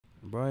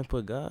Bro, I ain't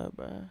put God,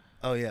 bro.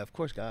 Oh yeah, of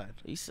course God.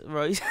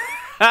 Bro,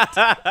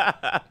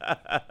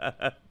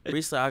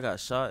 recently I got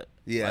shot.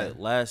 Yeah. Like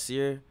last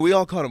year. We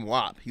all called him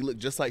Wop. He looked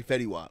just like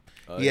Fetty Wap.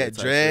 He had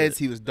dreads.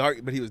 Shit. He was dark,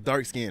 but he was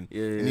dark skinned.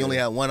 Yeah. And he only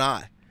had one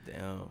eye.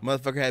 Damn.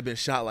 Motherfucker had been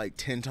shot like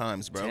 10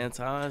 times, bro. 10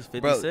 times?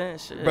 50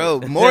 cents? Shit.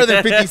 Bro, more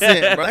than 50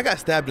 cents, bro. I got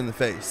stabbed in the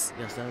face.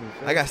 You got stabbed in the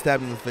face? I got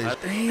stabbed in the face.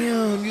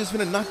 Damn, you was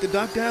finna knock the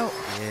doc out?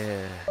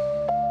 Yeah.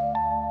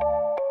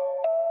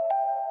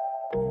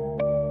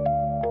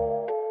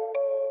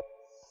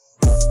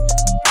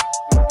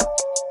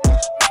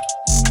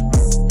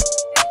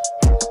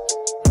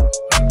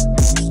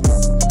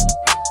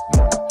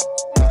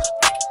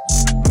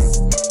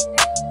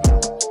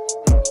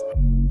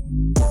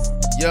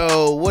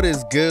 Yo, what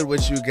is good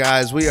with you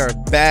guys? We are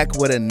back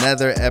with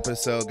another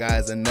episode,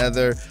 guys.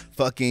 Another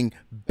fucking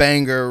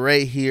banger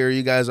right here.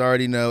 You guys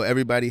already know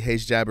Everybody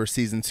Hates Jabber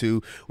Season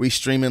 2. We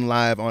streaming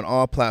live on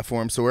all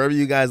platforms. So wherever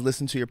you guys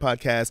listen to your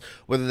podcast,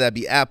 whether that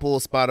be Apple,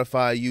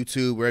 Spotify,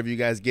 YouTube, wherever you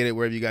guys get it,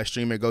 wherever you guys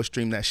stream it, go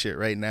stream that shit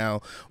right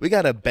now. We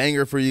got a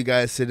banger for you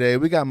guys today.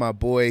 We got my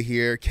boy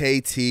here,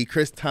 KT,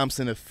 Kris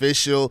Thompson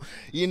official.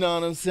 You know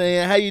what I'm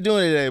saying? How you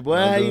doing today, boy?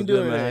 How you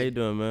doing, man? today? How you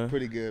doing, man?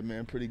 Pretty good,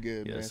 man. Pretty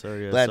good, man. Yes, sir.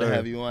 Yes, Glad sir. to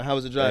have you on. How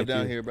was the drive Thank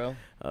down you. here, bro?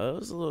 It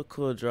was a little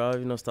cool drive,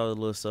 started a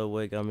little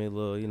Subway, got me a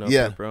little,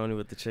 Yeah. pepperoni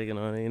with the chicken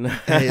on it,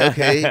 Hey,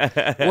 okay.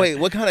 Wait,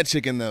 what kind of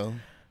chicken though?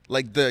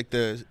 Like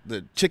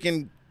the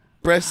chicken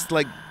breast,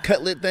 like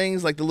cutlet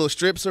things, like the little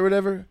strips or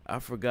whatever? I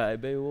forgot, hey,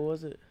 baby, what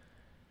was it?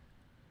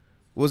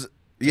 Was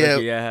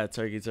Turkey, yeah, I had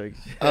turkey.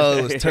 Oh,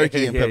 it was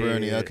turkey and Yeah,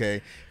 pepperoni. yeah.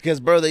 Okay. Because,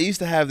 bro, they used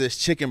to have this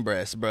chicken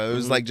breast, bro. It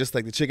was Mhm. like just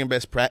like the chicken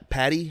breast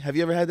patty. Have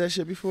you ever had that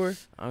shit before?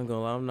 I'm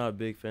gonna lie, I'm not a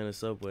big fan of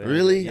Subway.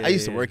 Really? Yeah, I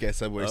used to yeah. work at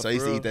Subway, Oh, so I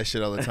used for to real? eat that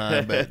shit all the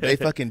time. But they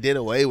fucking did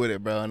away with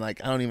it, bro. And like,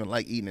 I don't even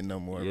like eating it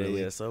no more, Yeah,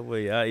 really. yeah,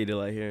 Subway, I eat it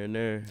like here and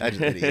there. I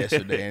just did it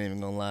yesterday. I ain't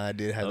even gonna lie. I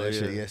did have Oh, that yeah.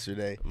 shit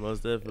yesterday.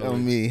 Most definitely.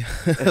 On me.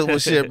 Well,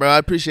 shit, bro. I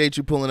appreciate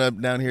you pulling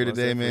up down here Most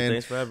today, definitely. man.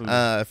 Thanks for having me.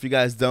 If you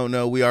guys don't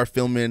know, we are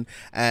filming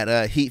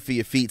at Heat for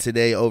Your Feet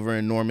today over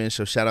in Norman.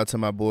 So shout out to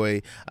my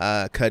boy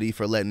Cuddy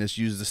for letting us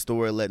use the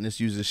store, letting us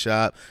use the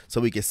shop so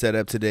we can set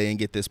up today and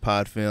get this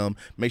pod film.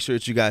 Make sure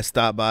that you guys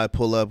stop by,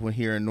 pull up when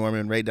here in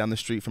Norman, right down the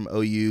street from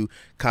OU,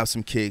 cop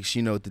some kicks.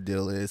 You know what the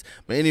deal is.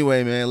 But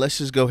anyway, man, let's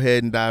just go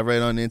ahead and dive right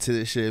on into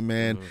this shit,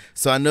 man.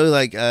 So I know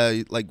like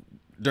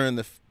during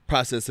the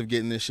process of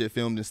getting this shit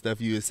filmed and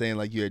stuff, you were saying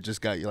like you had just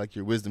got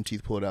your wisdom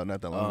teeth pulled out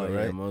not that long ago, yeah,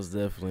 right? most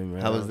definitely,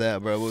 man. How was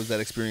that, bro? What was that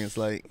experience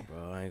like?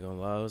 Bro, I ain't gonna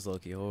lie, it was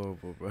low-key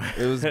horrible, bro.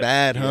 It was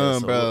bad, huh,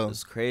 so bro?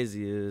 What's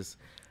crazy is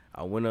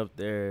I went up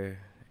there,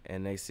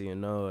 and next thing you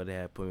know, they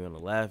had put me on the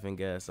laughing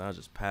gas, and I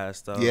just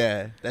passed out.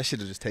 Yeah, that shit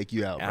will just take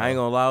you out, bro. And I ain't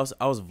gonna lie,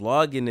 I was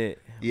vlogging it.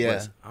 Yeah.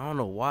 But I don't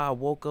know why I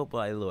woke up with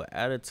like a little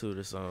attitude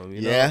or something. You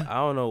Yeah? know? I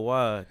don't know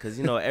why, because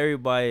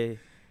everybody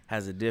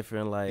has a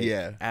different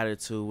Yeah.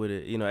 attitude with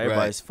it.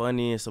 Everybody's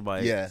funny, and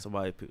somebody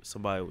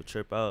would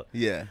trip out.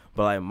 Yeah.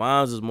 But like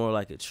mine was more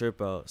like a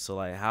trip out. So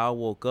like how I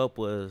woke up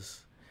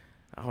was,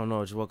 I don't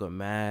know, just woke up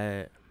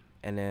mad,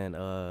 and then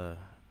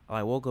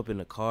I woke up in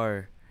the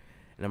car,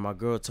 and then my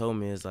girl told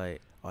me, it's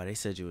like, oh, they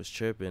said you was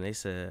tripping. They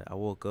said I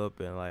woke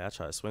up and like I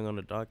tried to swing on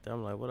the doctor.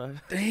 I'm like, what?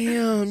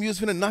 Damn, you was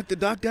finna knock the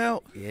doc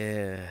out?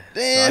 Yeah.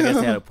 Damn. So I guess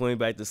they had to put me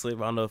back to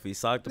sleep. I don't know if he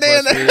socked the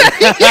Damn, punch me.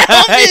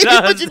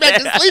 he put you back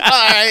to sleep,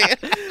 all right.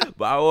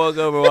 But I woke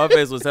up and my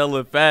face was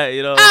hella fat.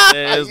 You know what I'm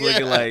saying? It was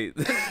looking like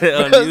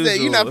Bro unusual. said,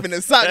 you're not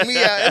finna sock me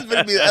out. It's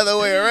finna be the other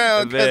way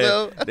around.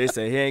 Man, they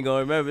said he ain't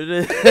gonna remember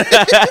this.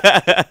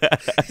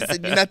 He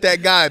said, you're not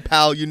that guy,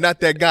 pal. You're not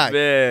that guy.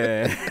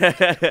 Man.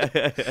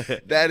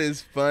 That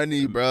is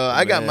funny, bro.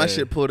 I got my Man.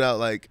 shit pulled out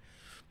like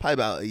probably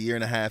about a year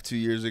and a half, 2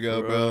 years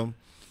ago, Bro. bro.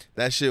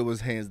 That shit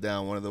was hands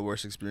down one of the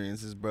worst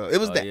experiences, bro. It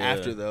was Oh, the yeah.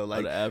 after though.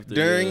 Like the after,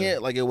 during yeah.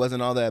 it, like it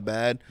wasn't all that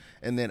bad.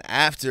 And then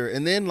after,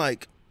 and then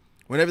like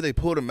whenever they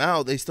pulled him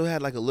out, they still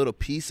had like a little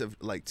piece of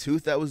like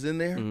tooth that was in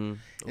there. Mhm.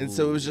 And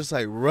so it was Ooh. just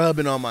like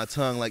rubbing on my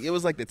tongue. Like it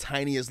was like the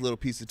tiniest little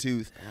piece of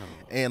tooth.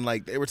 And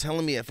like they were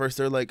telling me at first,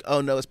 they're like, oh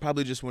no, it's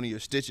probably just one of your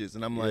stitches.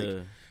 And I'm like, Yeah.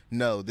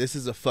 no, this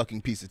is a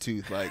fucking piece of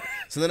tooth. Like,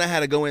 so then I had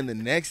to go in the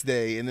next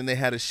day and then they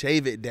had to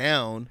shave it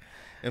down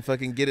and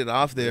fucking get it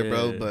off there,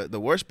 bro. Yeah. But the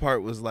worst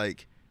part was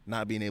like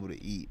not being able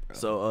to eat, bro.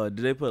 So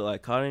did they put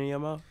like cotton in your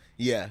mouth?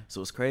 Yeah. So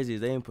what's crazy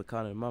is they didn't put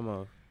cotton in my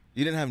mouth.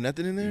 You didn't have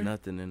nothing in there?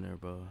 Nothing in there,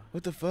 bro.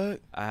 What the fuck?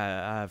 I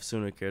have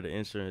Sooner Care, the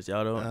insurance.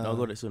 Y'all don't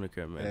go to Sooner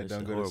Care, man. Yeah, This don't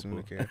shit go to horrible.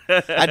 Sooner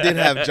Care. I did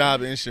have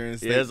job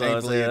insurance. Yeah, that's what I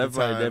was thankfully saying. at That the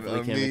probably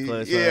time. definitely came in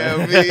clutch, Yeah,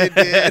 huh? me,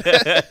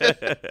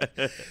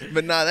 it did.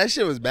 But nah, that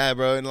shit was bad,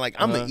 bro. And like,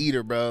 I'm an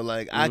eater, bro.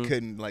 Like, I Mhm.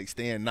 couldn't like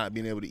stand not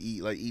being able to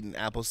eat, like eating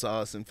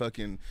applesauce and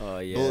fucking Oh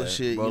yeah,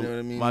 bullshit. bro, You know what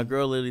I mean? My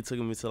girl literally took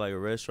me to like a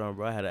restaurant,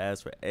 bro. I had to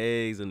ask for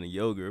eggs and the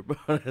yogurt,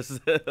 bro. That's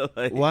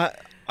like, What?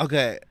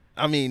 Okay.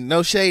 I mean,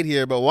 no shade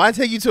here, but why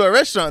take you to a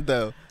restaurant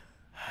though?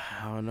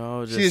 I don't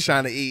know. Just, She was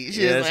trying to eat.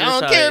 She Yeah, was she like, was I don't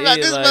trying care to about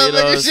eat, this like, you know what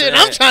motherfucking I'm shit. saying?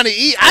 I'm trying to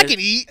eat. I can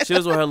eat. She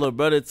was with her little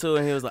brother too,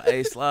 and he was like,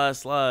 "Hey, slide."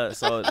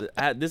 So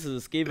this is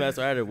a ski mask.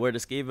 So I had to wear the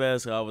ski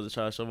mask, so I wasn't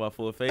trying to show my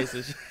full face.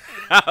 And shit.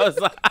 I was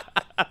like,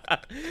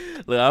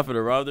 Look, I'm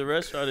finna rob the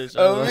restaurant and shit.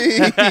 Oh, me.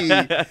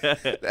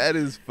 That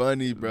is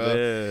funny, bro.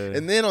 Man.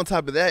 And then on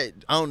top of that,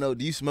 I don't know.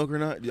 Do you smoke or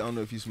not? I don't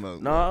know if you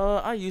smoke. No,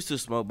 I used to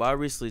smoke, but I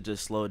recently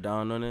just slowed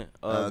down on it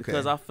Okay.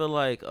 because I feel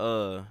like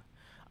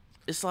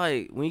it's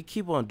like when you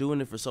keep on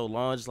doing it for so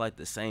long, it's like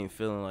the same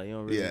feeling. Like you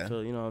don't really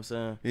feel, you know what I'm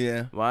saying?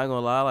 Yeah. But I ain't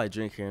gonna lie, I like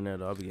drink here and there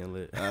though. I'll be getting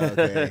lit.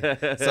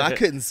 Okay. So I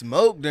couldn't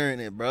smoke during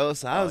it, bro.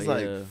 So I was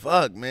like, yeah.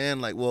 fuck, man.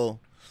 Like, well,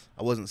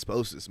 I wasn't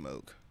supposed to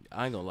smoke.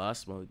 I ain't gonna lie, I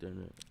smoked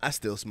during it. I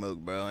still smoke,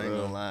 bro. I ain't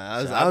Bro. gonna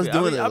lie. I was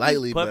doing it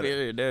lightly, but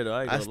here and there, though.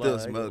 I, ain't I gonna still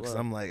lie, smoke because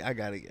I'm like, I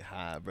gotta get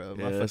high, bro.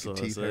 Yeah, My that's fucking what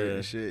I'm teeth hurt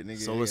and saying. shit,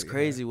 nigga. So what's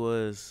crazy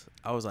was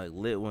I was like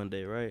lit one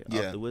day, right?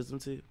 Yeah. Off the wisdom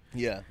teeth.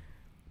 Yeah.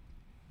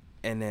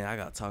 And then I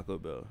got Taco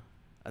Bell.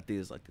 I think it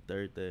was like the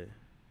third day,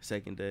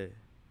 second day.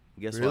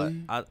 Guess Really?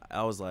 what?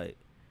 I was like,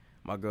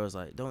 my girl was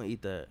like, don't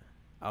eat that.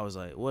 I was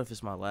like, what if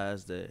it's my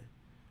last day,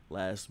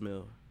 last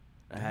meal?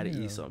 I had to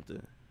Damn. eat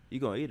something. You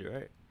gonna eat it,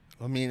 right?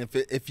 I mean,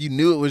 if you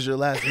knew it was your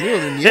last meal,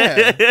 then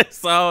yeah.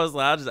 So I was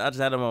like, I just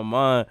had it in my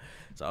mind.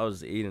 So I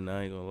was just eating.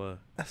 I ain't gonna lie.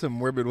 That's a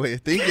morbid way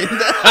of thinking.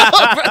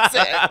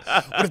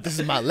 What if this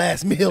is my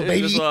last meal,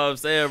 baby? That's what I'm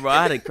saying, bro.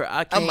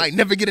 I might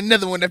never get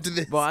another one after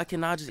this. Bro, I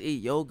cannot just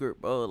eat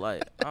yogurt, bro.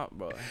 Like,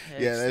 bro.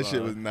 Yeah, that no.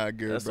 shit was not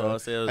good, That's bro. all I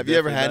said. Have you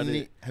ever had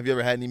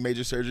any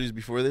major surgeries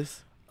before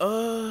this?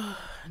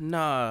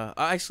 Nah.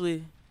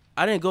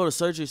 I didn't go to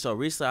surgery. So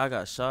recently, I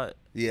got shot.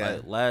 Yeah.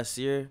 Like last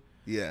year.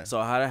 Yeah.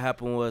 So how that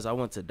happened was I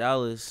went to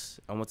Dallas.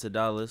 I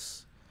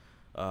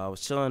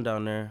was chilling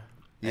down there,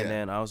 Yeah. and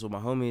then I was with my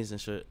homies and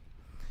shit.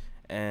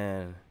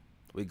 And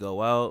we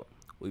go out,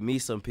 we meet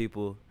some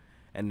people,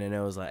 and then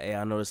it was like, hey,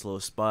 I know this little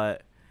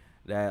spot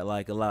that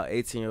like allowed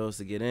 18-year-olds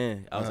to get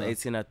in. I was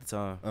 18 at the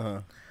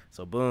time.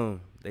 So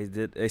boom,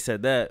 they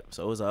said that.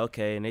 So it was like,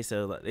 okay, and they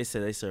said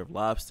they serve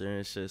lobster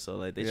and shit. So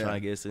like they trying to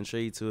get us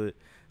intrigued to it.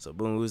 So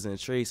boom, we was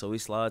intrigued. So we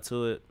slide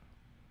to it.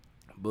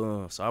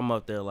 Boom. So I'm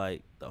up there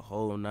like the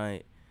whole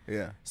night.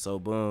 Yeah. So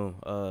boom,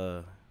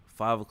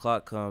 5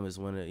 o'clock comes is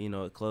when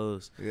it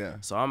closed. Yeah.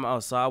 So I'm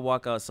outside, I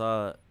walk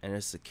outside, and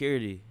there's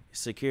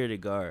security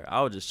guard.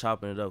 I was just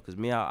chopping it up because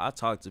I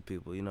talk to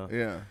people,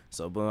 Yeah.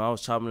 So boom, I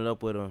was chopping it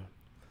up with him,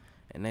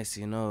 and next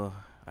thing you know,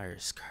 I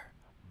heard skirt,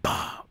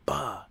 bah,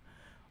 bah.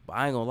 But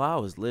I ain't gonna lie, I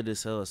was lit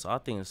as hell, so I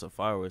think it's a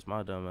fireworks,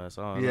 my dumb ass.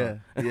 I don't know.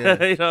 Yeah. You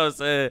know what I'm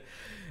saying?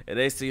 And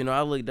they see,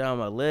 I looked down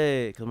my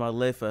leg because my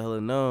leg felt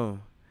hella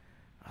numb.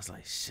 I was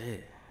like,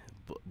 shit,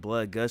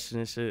 blood gushing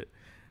and shit.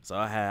 So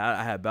I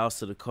had bounced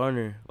to the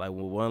corner like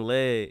with one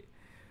leg,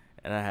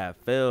 and I had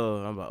fell.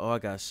 I'm like, oh, I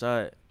got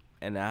shot,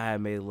 and I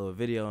had made a little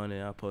video on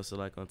it. I posted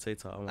like on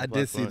TikTok. On my I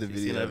did see platforms. the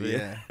You seen video. that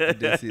video? Yeah, I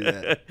did see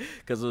that.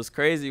 Cause what's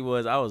crazy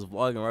was I was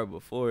vlogging right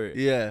before it.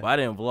 Yeah. But I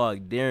didn't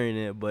vlog during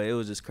it, but it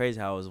was just crazy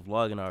how I was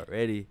vlogging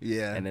already.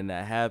 Yeah. And then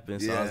that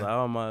happened, so I was like,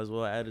 oh, I might as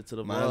well add it to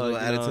the vlog. Might as well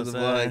add it to the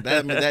vlog.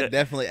 That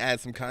definitely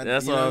adds some content.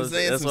 That's you know what I'm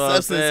saying? That's some what I'm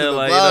substance saying. to the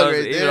Like, vlog right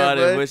even there, though I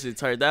didn't bud. wish it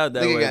turned out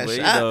that Nigga way, got but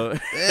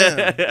shot.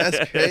 Damn,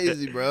 that's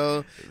crazy,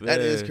 bro. That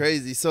is Man.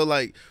 crazy. So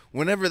like,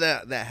 whenever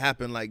that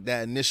happened, like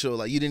that initial,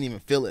 like you didn't even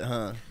feel it,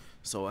 huh?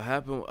 So what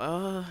happened?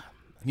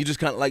 You just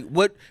kind of like,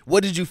 what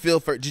did you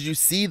feel first? Did you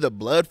see the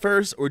blood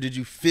first, or did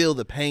you feel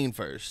the pain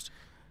first?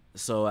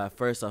 So at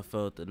first I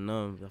felt the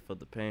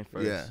pain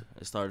first. Yeah.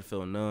 It started to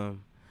feel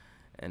numb,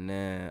 and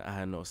then I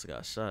had noticed I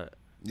got shot.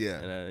 Yeah.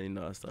 And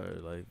I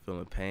started like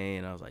feeling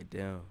pain. I was like,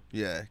 damn.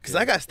 Yeah, because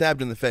I got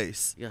stabbed in the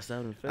face. You got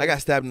stabbed in the face? I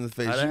got stabbed in the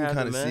face. How'd You that can happen,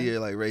 kind of man? see it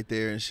like right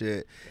there and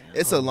shit.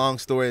 Damn. It's a long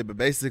story, but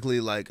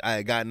basically like I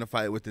had gotten in a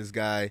fight with this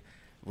guy,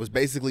 was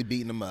basically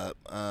beating him up,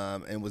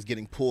 and was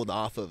getting pulled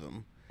off of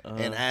him.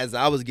 And as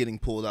I was getting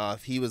pulled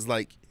off, he was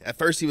like, at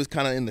first he was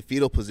kind of in the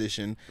fetal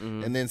position,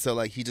 and then so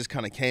like he just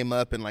kind of came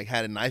up and like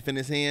had a knife in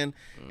his hand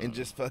and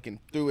just fucking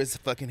threw his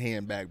fucking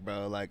hand back,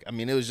 bro. Like, I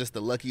mean, it was just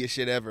the luckiest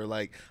shit ever.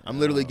 Like, I'm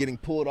literally getting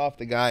pulled off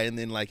the guy, and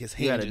then like his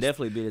hand You gotta just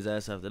definitely beat his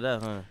ass after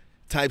that, huh?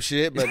 type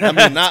shit. But I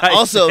mean, not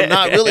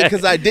really,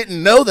 because I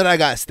didn't know that I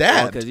got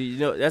stabbed. Because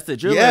that's the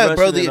adrenaline. Yeah,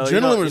 bro, the rushing,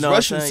 adrenaline was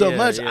rushing what I'm so saying?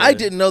 much. Yeah. I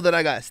didn't know that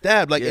I got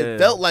stabbed. Like, Yeah. it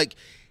felt like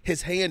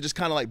his hand just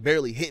kind of like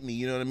barely hit me,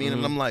 you know what I mean?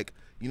 And I'm like,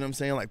 you know what I'm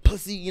saying? Like,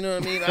 pussy, you know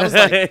what I mean? I was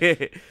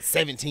like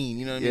 17,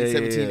 you know what I mean? Yeah,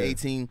 17, yeah.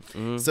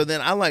 18. So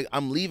then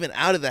I'm leaving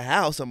out of the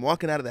house. I'm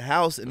walking out of the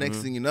house, and next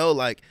thing you know,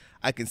 like,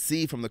 I can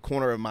see from the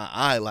corner of my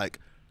eye, like,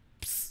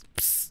 pss,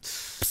 pss,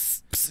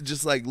 pss, pss,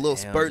 just like little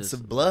Damn, spurts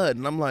of blood.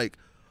 And I'm like,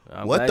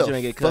 I'm what glad the you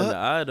ain't get cut in the fuck?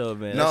 eye, though,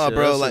 man. No, That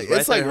bro, shit like, was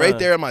it's like huh? right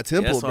there in my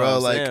temple, That's what bro.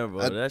 I'm Like, saying,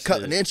 bro. That cut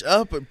shit- an inch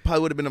up, it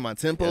probably would have been in my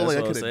temple. Yeah, like,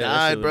 I that's could what have I'm saying. That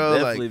died, shit bro.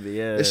 would Like, definitely be-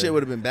 yeah. this shit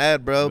would have been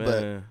bad, bro.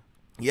 Man.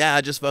 But yeah,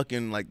 I just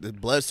fucking, like, the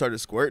blood started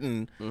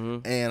squirting,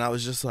 Mm-hmm. and I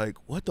was just like,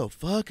 what the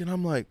fuck? And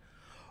I'm like,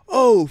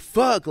 oh,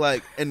 fuck.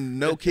 Like, and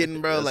no kidding,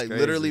 bro. That's Like, crazy.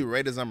 literally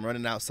right as I'm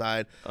running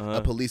outside,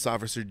 a police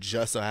officer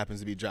just so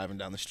happens to be driving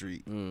down the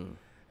street.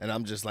 And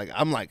I'm just like,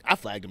 I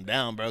flagged him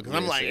down, bro, because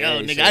I'm like, yo,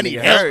 shit, nigga, shit, I need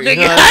nigga help, hurt, nigga. you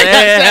know what I I'm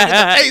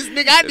got stabbed in saying?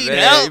 the face, nigga. I need Man,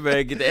 help. you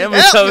better get the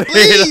ambulance Help over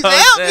me, here, you please, know what I'm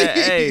help saying?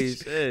 me. Hey,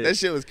 shit. That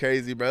shit was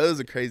crazy, bro. It was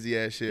a crazy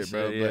ass shit,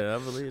 bro. Yeah, But I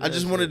believe I that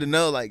just shit. wanted to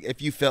know, like,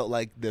 if you felt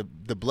like the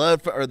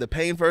blood or the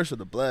pain first or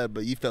the blood,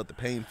 but you felt the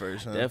pain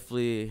first, huh?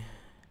 Definitely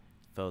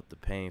felt the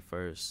pain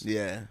first.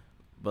 Yeah.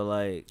 But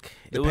like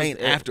The pain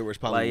afterwards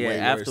probably like, way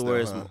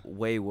afterwards worse.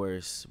 way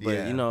worse.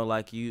 But you know,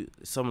 like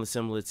something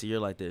similar to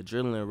your like the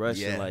adrenaline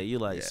rushing, like you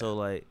like so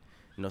like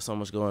so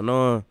much going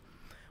on.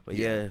 But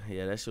yeah,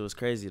 that shit was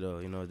crazy though.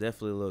 You know,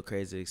 definitely a little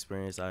crazy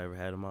experience I ever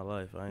had in my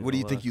life. What do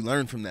you think you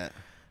learned from that?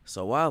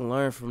 So what I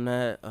learned from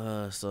that,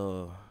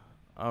 so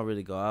I don't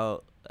really go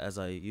out as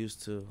I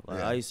used to.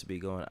 Like I used to be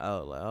going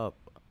out. Like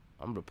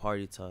I'm the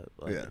party type.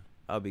 Like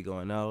I'll be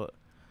going out,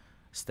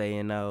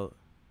 staying out.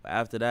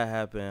 After that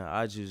happened,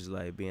 I just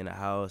like be in the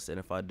house, and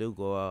if I do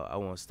go out, I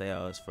won't stay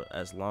out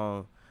as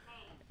long.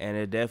 And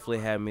it definitely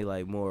had me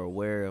like more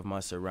aware of my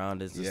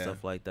surroundings and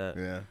stuff like that.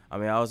 Yeah. I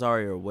mean, I was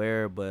already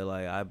aware, but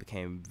like I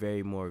became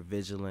very more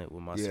vigilant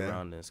with my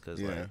surroundings,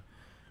 cause like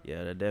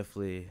that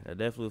definitely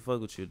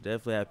fuck with you.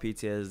 Definitely had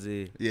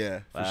PTSD. Yeah,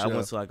 like, I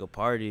went to like a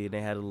party and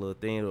they had a little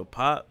thing with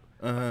pop.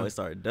 I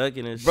started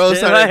ducking and bro, shit.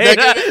 Started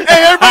ducking.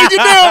 Hey, everybody, get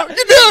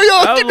down, yo.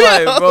 I'm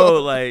like,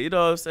 bro, like, you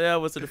know what I'm saying? I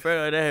went to the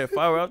fair, like, they had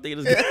fire. I'm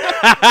thinking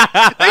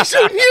they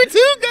shooting here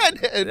too,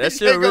 goddamn. That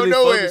shit really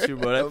fuck with you,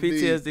 bro. That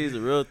PTSD is a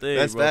real thing.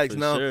 That's bro, facts.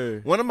 No, sure.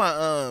 One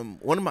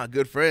of my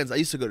good friends. I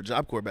used to go to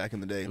Job Corps back in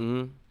the day.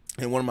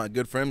 And one of my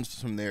good friends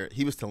from there,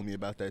 he was telling me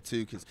about that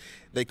too, because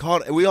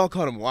we all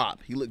called him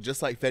Wop. He looked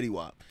just like Fetty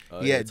Wap.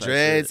 He had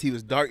dreads. He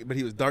was dark, but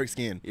he was dark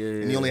skinned,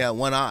 and he only had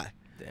one eye.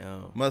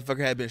 Damn. Motherfucker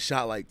had been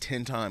shot like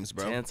 10 times,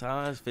 bro. 10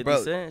 times? 50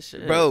 Cent?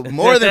 Shit. Bro,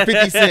 more than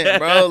 50 Cent,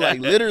 bro. Like,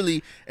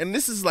 literally. And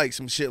this is like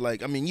some shit.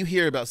 Like, I mean, you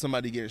hear about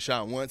somebody getting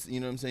shot once, you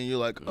know what I'm saying? You're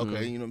like,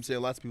 okay, you know what I'm saying?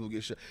 Lots of people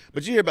get shot.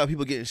 But you hear about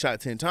people getting shot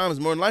 10 times,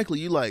 more than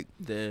likely, you like,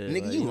 nigga,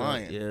 like, you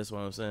lying. Yeah, that's what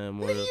I'm saying.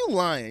 Nigga, you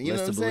lying. You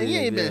know what I'm saying? You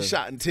ain't been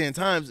shot in 10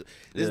 times.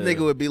 This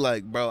nigga would be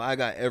like, bro, I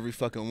got every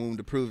fucking wound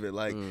to prove it.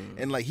 Like,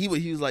 and like, he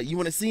was like, you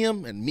want to see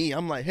him? And me,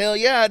 I'm like, hell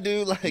yeah, I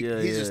do. Like, he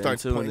just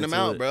starts pointing them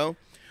out, bro.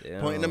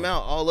 Pointing them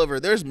out all over.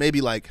 There's maybe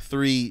like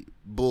 3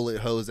 bullet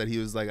holes that he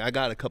was like, I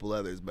got a couple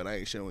others, but I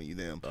ain't showing you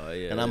them.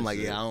 And I'm like,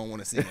 I don't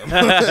want to see them.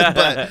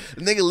 But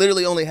the nigga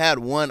literally only had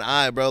one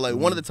eye, bro. Like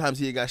one of the times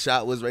he got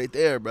shot was right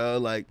there, bro.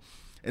 Like,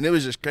 and it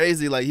was just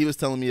crazy. Like he was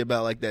telling me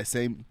about like that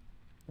same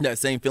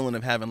feeling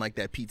of having like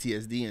that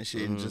PTSD and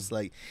shit, and just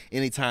like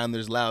anytime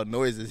there's loud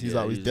noises, he's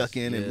always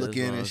ducking and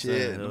looking and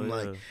shit. And I'm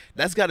like,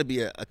 that's got to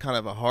be a kind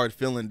of a hard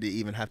feeling to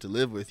even have to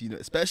live with, you know,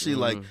 especially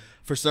like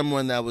for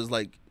someone that was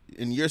like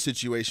in your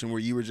situation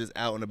where you were just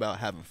out and about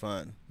having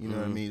fun, you know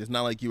what I mean? It's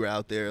not like you were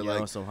out there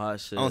like on some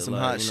hot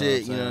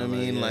shit, you know what I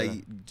mean? Like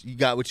you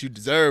got what you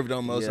deserved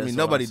almost. I mean,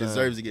 nobody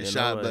deserves to get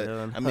shot, but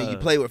I mean, you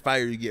play with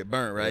fire, you get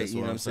burnt, right? You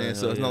know what I'm saying?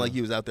 So it's not like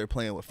you was out there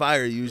playing with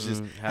fire. You was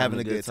just having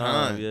a good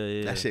time.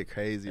 That shit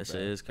crazy. That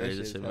shit is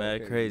crazy. That shit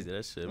mad crazy.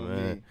 That shit,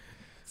 man.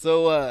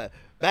 So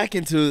back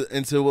into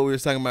what we were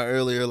talking about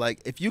earlier,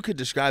 like if you could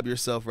describe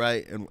yourself,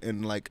 right,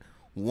 in like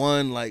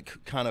one like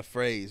kind of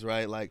phrase,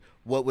 right, like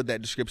what would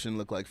that description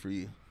look like for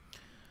you?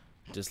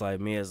 Just like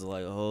me as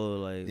like a whole,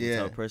 like the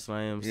type of person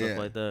I am, stuff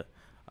like that.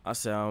 I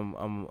say I'm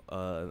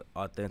an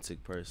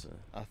authentic person.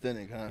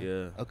 Authentic, huh?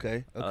 Yeah.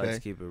 Okay. I like to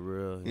keep it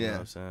real. You know what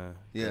I'm saying?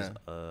 Yeah.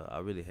 I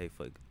really hate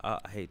fake. I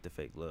hate the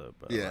fake love,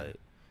 bro. Yeah.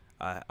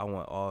 Like I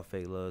want all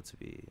fake love to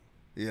be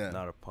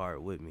not a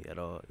part with me at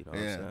all. You know what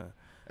I'm saying?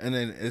 And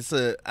then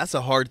that's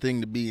a hard thing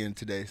to be in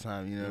today's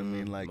time. You know what I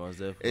mean? Like most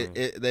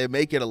definitely. They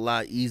make it a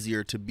lot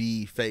easier to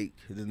be fake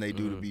than they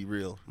do to be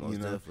real. Most you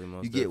know? Definitely.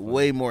 You get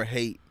way more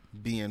hate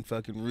being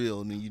fucking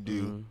real than you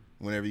do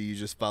whenever you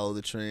just follow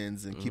the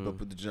trends and keep up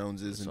with the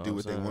Joneses and do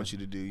what they want you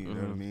to do. You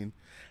know what I mean?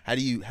 How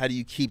do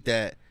you keep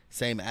that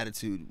same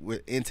attitude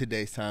in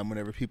today's time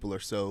whenever people are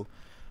so?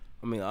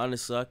 I mean,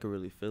 honestly, I could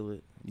really feel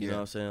it. You know what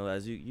I'm saying?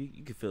 Like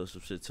you can feel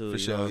some shit too. For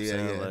you sure. Know what I'm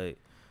saying? Like,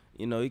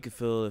 you know, you can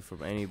feel it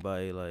from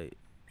anybody. Like.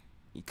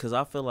 Because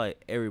I feel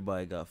like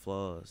everybody got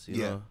flaws,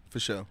 you know? For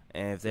sure.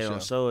 And if they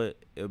don't show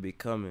it, it'll be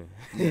coming.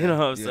 You know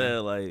what I'm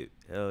saying? Like,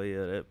 hell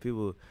yeah, that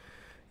people,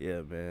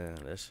 man,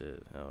 that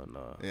shit, hell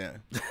no. Yeah.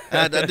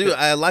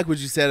 I like what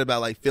you said about,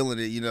 like, feeling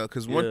it, you know?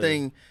 Because one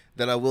thing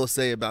that I will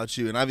say about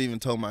you, and I've even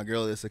told my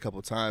girl this a couple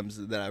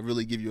times, that I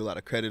really give you a lot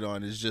of credit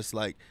on, is just,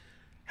 like,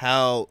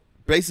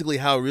 basically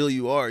how real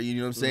you are, you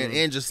know what I'm saying?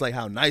 And just like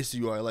how nice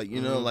you are. Like,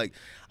 you know, like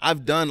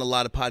I've done a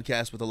lot of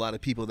podcasts with a lot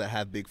of people that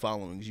have big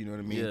followings, you know what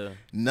I mean?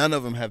 None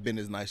of them have been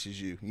as nice as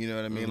you know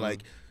what I mean?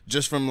 Like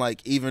just from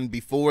like even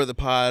before the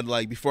pod,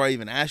 like before I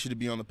even asked you to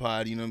be on the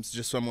pod, you know, it's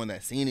just someone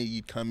that's seen it.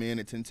 You'd come in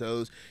at 10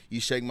 toes,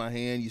 you shake my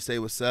hand, you say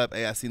what's up,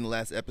 hey, I seen the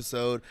last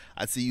episode,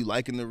 I see you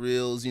liking the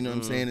reels, you know what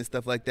I'm saying, and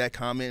stuff like that,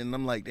 comment, and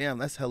I'm like, damn,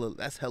 that's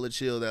hella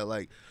chill that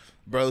like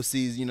bro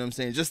sees, you know what I'm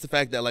saying, just the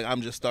fact that like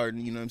I'm just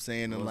starting, you know what I'm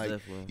saying, and most like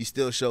definitely. You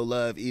still show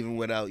love even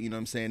without, you know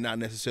what I'm saying, not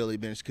necessarily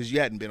been, because you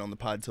hadn't been on the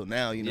pod till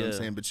now, you know what I'm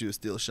saying, but you were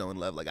still showing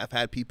love. Like I've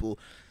had people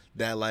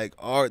that like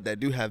that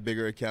do have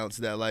bigger accounts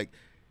that like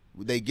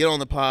they get on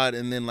the pod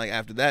and then like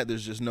after that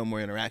there's just no more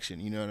interaction,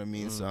 you know what I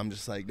mean? So I'm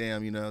just like,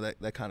 damn, you know,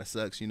 that kind of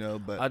sucks, you know.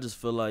 But I just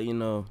feel like, you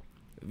know,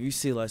 if you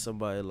see like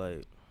somebody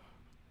like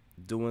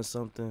doing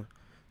something,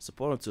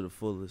 support them to the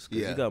fullest.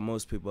 Because you got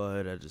most people out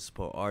here that just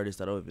support artists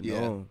that don't even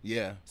know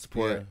them.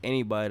 Support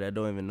anybody that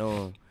don't even know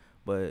them.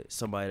 But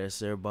somebody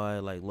that's nearby,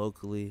 like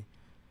locally,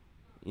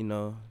 you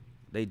know,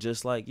 they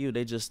just like you.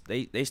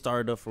 They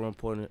started up from one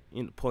point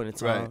in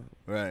time.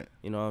 Right.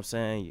 You know what I'm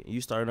saying?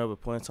 You started up at a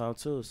point in time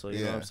too. So you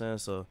know what I'm Yeah. saying?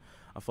 So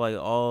I feel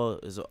like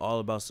it's all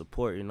about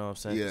support. You know what I'm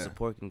saying? Yeah.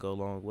 Support can go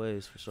long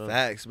ways for sure.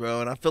 Facts, bro.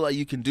 And I feel like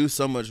you can do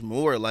so much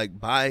more. Like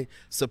by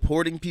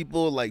supporting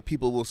people, like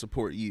people will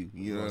support you.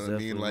 You know Most what I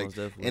mean? Like,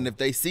 definitely. and if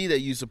they see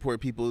that you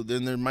support people,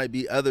 then there might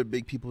be other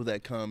big people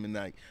that come and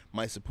like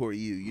might support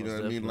you. You know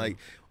what I mean? Like,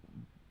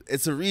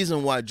 it's a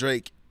reason why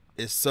Drake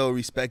is so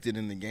respected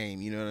in the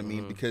game, you know what I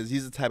mean? Because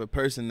he's the type of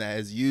person that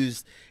has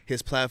used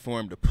his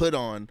platform to put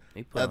on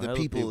other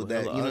people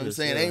that, you know what I'm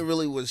saying, ain't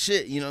really was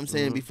shit, you know what I'm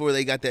saying, before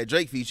they got that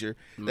Drake feature.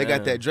 They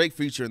got that Drake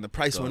feature and the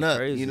price went up,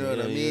 crazy. you know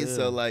what I mean?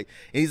 So like,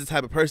 and he's the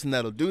type of person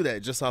that'll do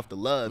that just off the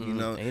love, you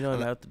know? And he don't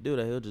even have to do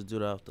that. He'll just do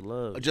that off the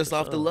love. Just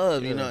off the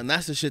love, you know? And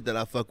that's the shit that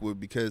I fuck with,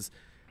 because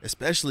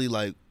especially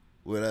like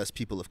with us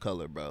people of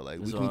color, bro,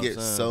 like we can get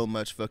so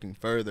much fucking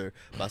further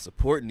by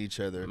supporting each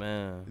other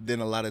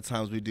than a lot of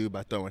times we do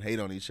by throwing hate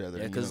on each other.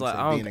 Yeah, because like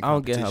I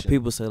don't get how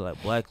people say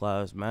like Black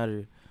Lives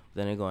Matter,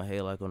 then they're gonna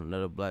hate like on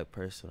another black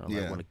person, or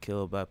like want to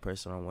kill a black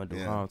person, or want to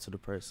do harm to the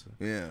person.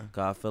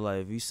 Cause I feel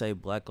like if you say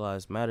Black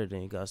Lives Matter,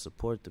 then you gotta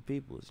support the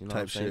peoples. You know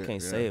what I'm saying? You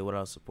can't say it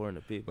without supporting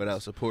the people.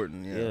 Without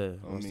supporting,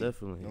 most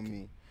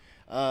definitely.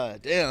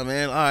 Damn,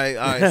 man. All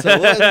right. So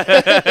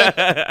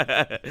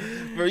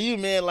for you,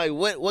 man, like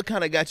what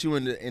kind of got you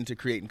into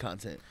creating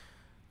content?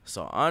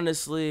 So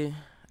honestly,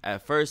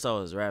 at first I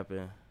was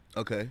rapping.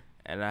 Okay.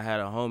 And I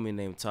had a homie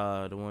named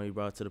Ty, the one he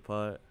brought to the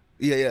pod.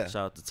 Yeah.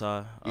 Shout out to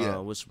Ty.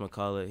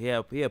 Whatchamacallit. He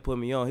had put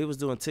me on. He was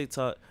doing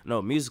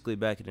Musically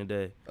back in the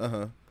day.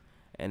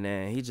 And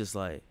then he just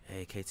like,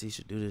 hey, KT, you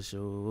should do this shit.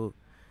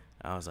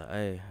 I was like,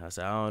 hey, I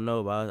don't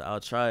know, but I'll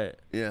try it.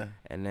 Yeah.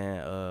 And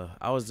then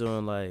I was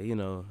doing like, you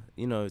know,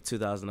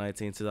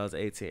 2019,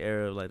 2018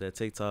 era, like that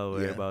TikTok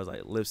where everybody was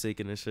like lip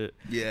syncing and shit.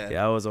 Yeah,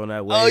 I was on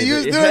that wave. Oh, you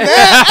was doing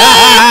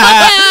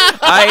that?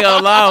 I ain't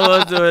gonna lie, I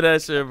was doing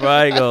that shit, bro.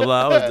 I ain't gonna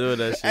lie, I was doing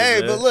that shit.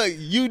 Hey, man. but look,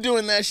 you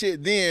doing that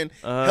shit then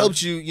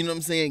helped you, you know what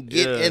I'm saying,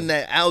 get in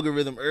that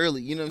algorithm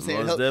early. You know what I'm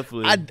saying? Most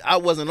definitely. I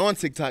wasn't on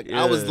TikTok.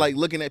 I was like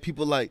looking at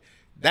people like,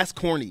 that's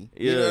corny.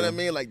 You know what I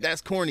mean? Like, that's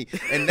corny.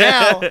 And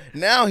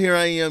now here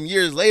I am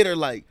years later,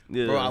 like,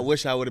 bro, I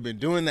wish I would have been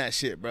doing that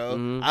shit,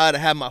 bro. I'd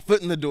have had my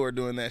foot in the door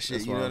doing that shit.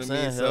 That's you know what I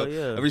mean? Hell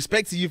So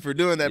respect to you for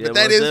doing that. Yeah, but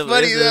that is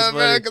funny, though,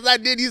 bro, because I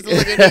did used to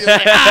look at niggas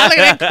like, look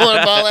at that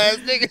cornball ass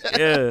nigga.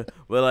 Yeah.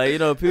 But, like, you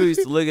know, people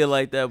used to look at it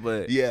like that,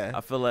 but I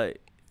feel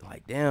like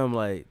damn,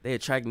 like, they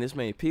attracting this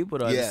many people,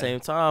 though, at the same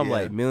time.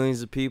 Like,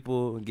 millions of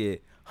people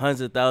get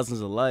hundreds of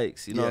thousands of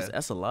likes, you know,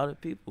 that's a lot of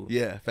people.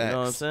 Yeah, facts. You know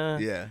what I'm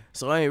saying? Yeah.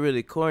 So I ain't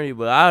really corny,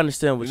 but I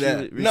understand what you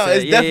No,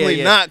 said. it's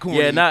definitely not corny.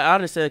 Yeah, I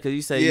understand because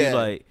you say you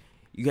like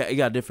you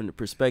got a different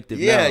perspective.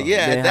 Yeah, now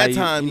at that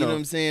time, you know what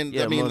I'm saying?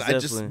 Yeah, I mean, I definitely.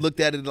 just looked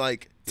at it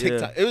like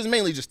TikTok. It was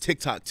mainly just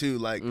TikTok too,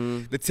 like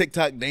the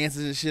TikTok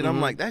dances and shit. I'm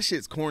like, that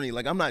shit's corny.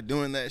 Like, I'm not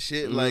doing that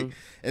shit. Like,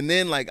 and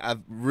then like I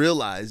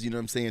realized, you know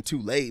what I'm saying,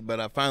 too late, but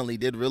I finally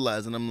did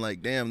realize, and I'm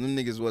like, damn, them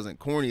niggas wasn't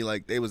corny.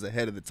 Like, they was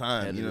ahead of the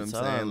time. You know what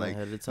I'm saying?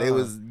 Like, they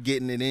was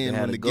getting it in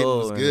when the getting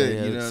was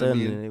good. You know what I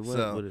mean?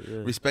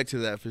 So respect to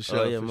that for sure.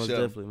 Oh yeah, most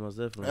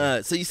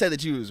definitely. So you said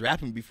that you was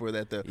rapping before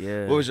that though.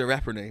 Yeah. What was your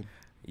rapper name?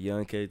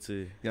 Young KT.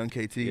 Young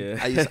KT. Yeah.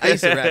 I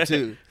used to rap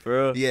too. For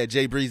real? Yeah,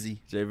 Jay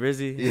Breezy. Jay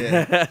Breezy?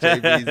 Yeah, Jay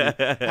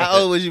Breezy. How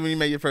old was you when you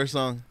made your first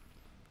song?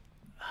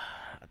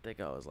 I think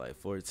I was like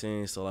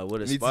 14. So like what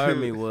inspired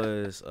me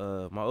was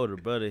my older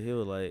brother,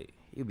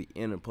 he'd be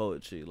into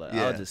poetry. Like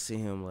I'll just see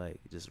him like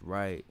just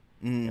write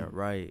and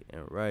write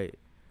and write.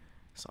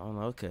 So I'm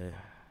like, okay.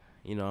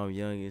 You know, I'm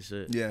young and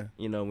shit. Yeah.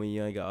 You know, when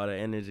you're young, you got all that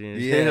energy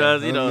and shit. You know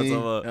what I'm talking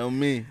about? On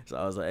me. So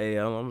I was like, hey,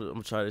 I'm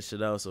gonna try this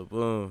shit out. So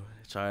boom,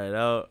 try it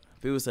out.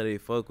 People say they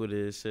fuck with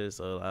it and shit.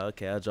 So like,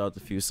 okay, I dropped a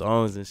few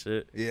songs and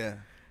shit. Yeah.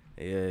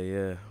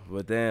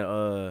 But then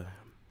I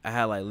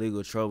had like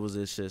legal troubles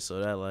and shit. So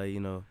that like, you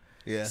know,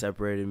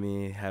 separated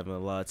me, having a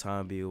lot of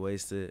time being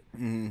wasted.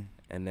 And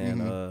then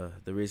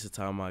the recent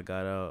time I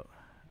got out,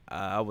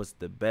 I was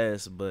the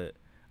best, but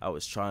I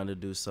was trying to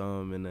do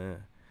something, and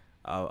then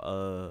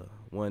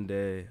one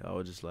day I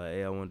was just like,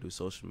 hey, I want to do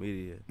social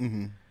media.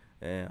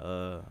 And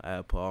I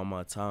had put all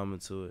my time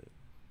into it.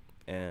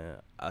 And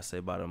I say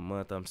about a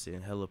month, I'm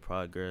seeing hella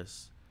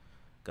progress.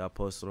 Got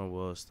posted on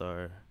World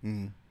Star.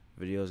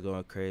 Videos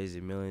going crazy,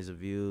 millions of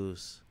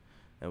views.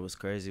 And what's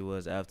crazy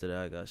was after that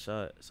I got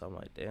shot. So I'm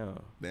like, damn.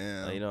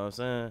 Like, you know what I'm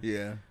saying?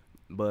 Yeah.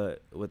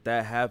 But with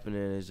that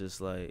happening, it's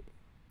just like,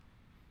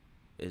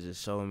 it's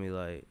just showing me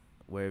like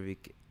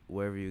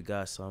wherever you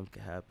got, something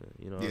can happen.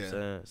 You know what I'm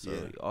saying? So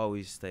you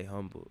always stay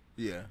humble.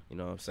 Yeah. You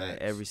know what I'm saying?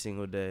 Every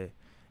single day.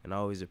 And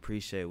always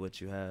appreciate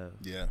what you have.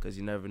 Yeah. Because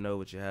you never know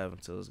what you have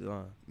until it's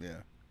gone.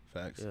 Yeah.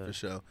 Facts. For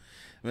sure.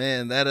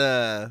 Man,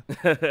 that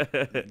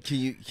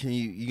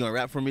you gonna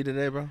rap for me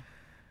today, bro?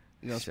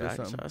 You gonna spit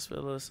something? I spit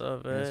a little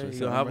something, man. You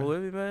gonna hop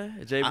with me,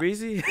 man? Jay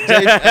Breezy?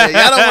 Hey,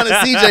 y'all don't want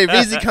to see Jay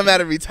Breezy come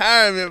out of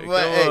retirement,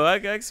 but I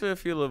can spit a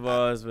few little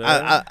bars,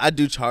 man. I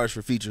do charge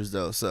for features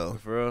though, so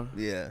for real?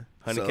 Yeah.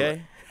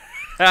 100K?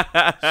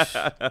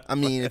 I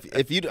mean,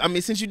 if you, I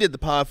mean, since you did the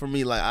pod for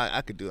me, like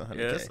I could do 100K.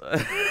 Yes.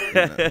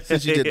 You know,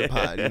 since you did the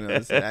pod, you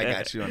know, so I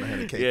got you on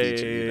 100K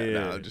feature. You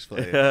know, no, I'm just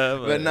playing.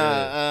 But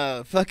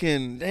nah,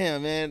 fucking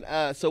damn,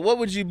 man. So what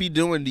would you be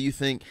doing? Do you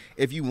think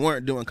if you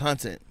weren't doing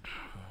content?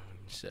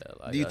 Shit,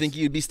 like Do you think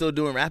you'd be still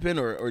doing rapping,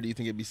 or do you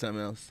think it'd be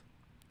something else?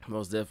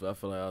 Most definitely, I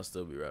feel like I'll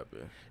still be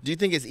rapping. Do you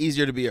think it's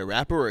easier to be a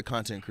rapper or a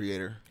content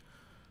creator?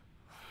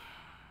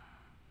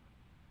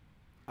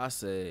 I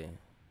say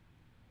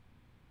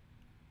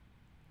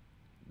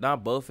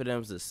not both of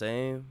them's the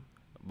same,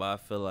 but I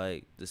feel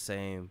like the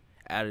same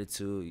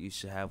attitude you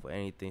should have with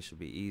anything should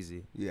be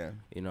easy. Yeah.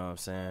 You know what I'm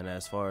saying?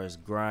 As far as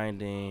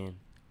grinding,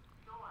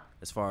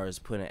 as far as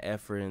putting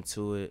effort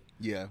into it.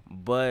 Yeah.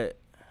 But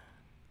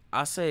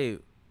I say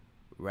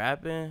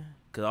rapping,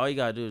 because all you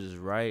got to do is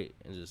just write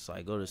and just,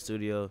 like, go to the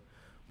studio.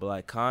 But,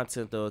 like,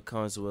 content, though, it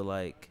comes with,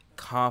 like,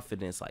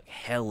 confidence, like,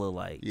 hella,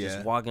 like,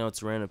 just walking up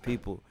to random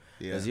people.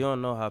 Because you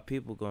don't know how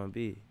people going to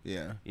be.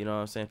 Yeah. You know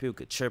what I'm saying? People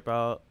could trip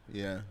out.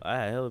 Yeah. I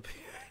had hella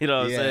people. You know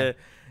what I'm saying?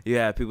 You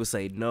have people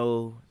say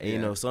no. And, you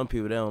know, some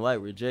people, they don't like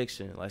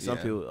rejection. Like, some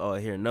people,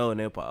 hear no, and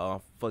they're probably,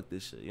 oh, fuck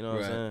this shit. You know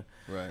what I'm saying?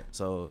 Right.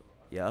 So,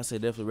 yeah, I say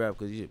definitely rap,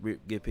 because you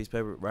get a piece of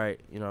paper, right?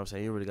 You know what I'm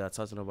saying? You really got to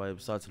talk to nobody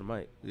but talk to the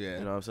mic. Yeah.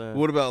 You know what I'm saying?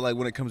 What about, like,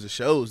 when it comes to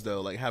shows, though?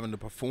 Like, having to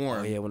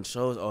perform. Oh, yeah, when the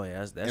shows,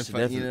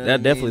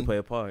 that definitely play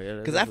a part. Yeah,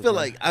 because I feel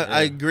like,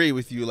 I agree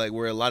with you, like,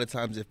 where a lot of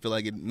times I feel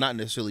like it not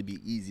necessarily be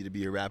easy to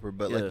be a rapper,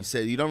 but like you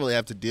said, you don't really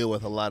have to deal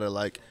with a lot of,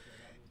 like,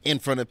 in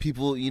front of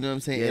people, you know what I'm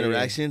saying,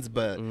 interactions,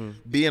 but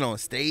being on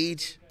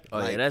stage...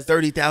 like that's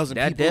 30,000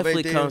 people. That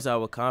definitely comes out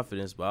with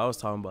confidence. But I was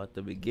talking about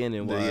the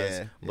beginning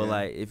was, but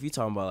like if you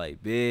talking about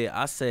like big,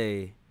 I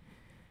say,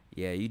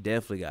 yeah, you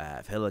definitely gotta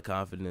have hella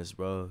confidence,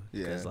 bro.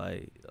 Because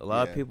like a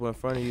lot of people in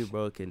front of you,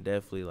 bro, can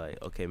definitely like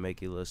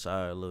make you a little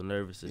shy, or a little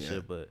nervous and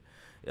shit. But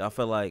I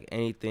feel like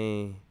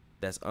anything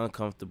that's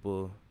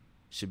uncomfortable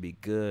should be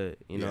good.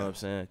 You know what I'm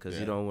saying? Because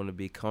you don't want to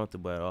be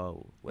comfortable at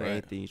all with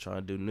anything you trying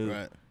to do new.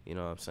 You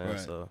know what I'm saying?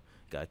 So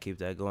gotta keep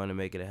that going and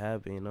make it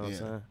happen. You know what I'm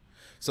saying?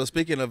 So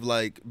speaking of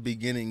like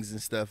beginnings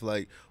and stuff,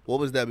 like what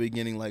was that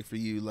beginning like for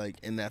you, like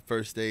in that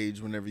first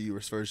stage whenever you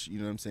were first, you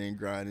know what I'm saying,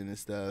 grinding and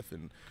stuff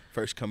and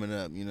first coming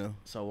up, you know?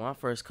 So when I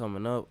first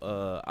coming up,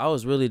 I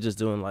was really just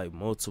doing like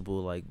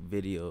multiple like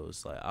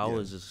videos. Like I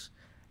was just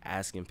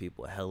asking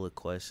people hella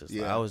questions.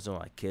 Like, I was doing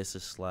like kiss or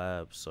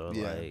slaps or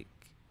like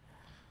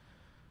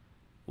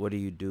what do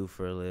you do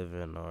for a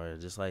living or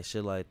just like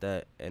shit like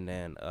that. And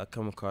then I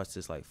come across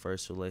this like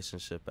first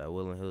relationship at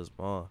Woodland Hills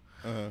Mall.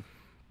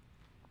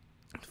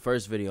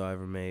 First video I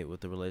ever made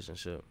with the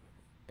relationship,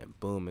 and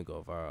boom, it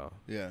go viral.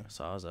 Yeah.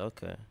 So I was like,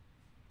 okay,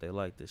 they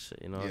like this shit,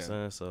 you know what I'm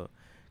saying? So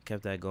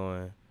kept that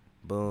going.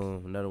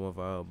 Boom, another one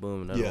viral.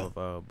 Boom, another one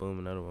viral. Boom,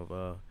 another one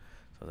viral.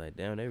 So I was like,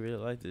 damn, they really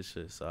like this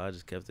shit. So I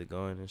just kept it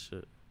going and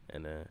shit.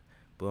 And then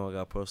boom, I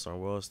got posted on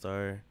World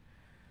Star.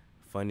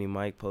 Funny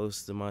Mike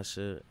posted my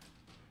shit.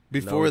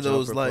 Before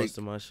those like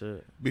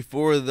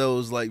before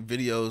those like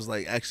videos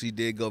like actually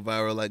did go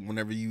viral, like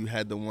whenever you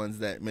had the ones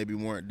that maybe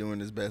weren't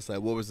doing as best,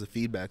 like what was the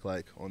feedback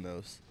like on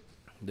those?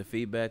 The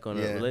feedback on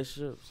the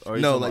relationships, or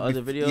no, like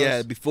other videos?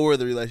 Yeah, before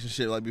the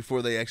relationship, like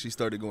before they actually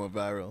started going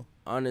viral.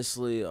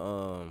 Honestly,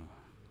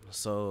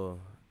 so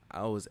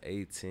I was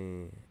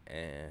 18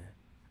 and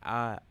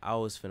I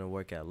was finna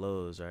work at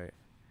Lowe's, right?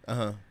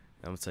 I'm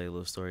gonna tell you a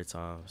little story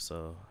time.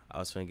 So I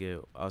was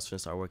finna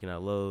start working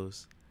at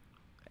Lowe's.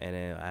 And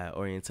then I had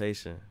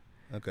orientation.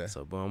 Okay.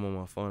 So boom, I'm on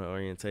my phone at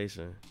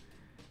orientation.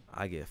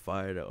 I get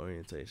fired at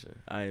orientation.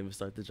 I didn't even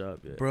start the job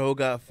yet. Bro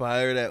got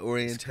fired at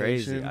orientation. It's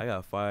crazy. I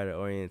got fired at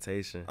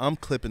orientation. I'm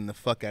clipping the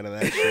fuck out of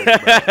that shit,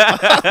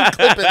 bro. I'm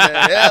clipping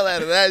the hell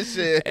out of that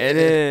shit. And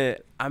then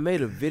I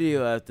made a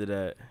video after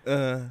that.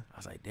 I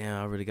was like,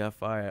 damn, I really got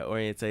fired at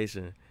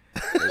orientation.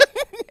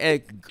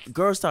 And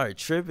girl started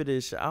tripping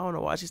this shit. I don't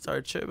know why she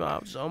started tripping. I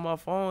was just on my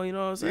phone, you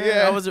know what I'm saying?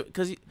 Yeah. I was,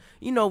 because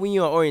you know when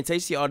you're on orientation, you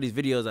see all these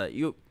videos that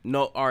you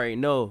already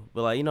know,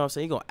 but like, you know what I'm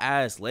saying? You're going to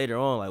ask later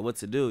on like what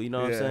to do, you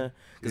know what I'm saying?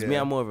 Because me,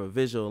 I'm more of a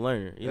visual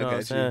learner, you know what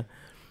I'm saying?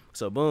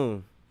 So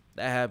boom,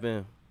 that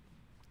happened.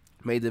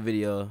 Made the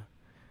video.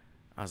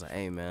 I was like,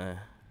 hey man,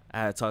 I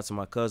had to talk to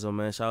my cousin,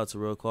 man. Shout out to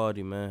Real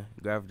Quality, man.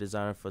 Graphic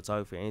designer,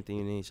 photography, anything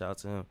you need, shout out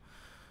to him.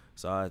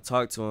 So I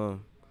talked to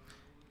him.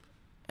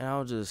 And I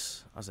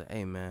was like,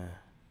 hey, man.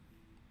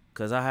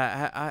 Because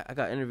I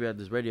got interviewed at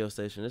this radio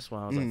station. This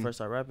one, I was like, first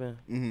started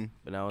rapping.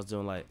 But now I was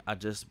doing, like,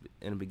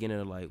 in the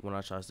beginning of, like, when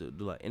I tried to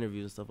do, like,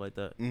 interviews and stuff like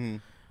that.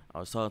 I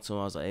was talking to him.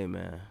 I was like, hey,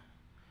 man,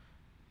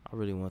 I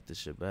really want this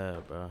shit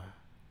bad, bro. And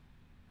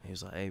he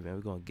was like, hey, man,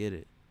 we're going to get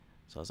it.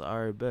 So I was like,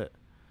 all right, bet.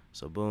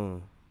 So,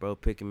 boom, bro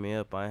picking me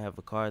up. I didn't have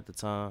a car at the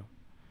time.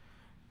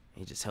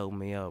 He just helped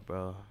me out,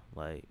 bro.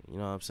 Like, you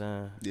know what I'm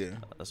saying? Yeah.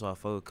 That's why I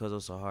fuck with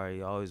Cuzzo so hard.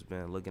 He always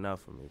been looking out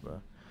for me,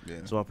 bro. Yeah.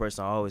 That's one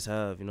person I always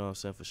have, you know what I'm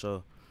saying, for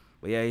sure.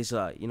 But yeah, he's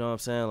like, you know what I'm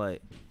saying?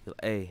 Like,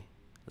 hey,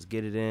 let's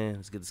get it in.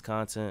 Let's get this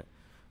content.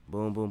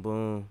 Boom, boom,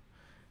 boom.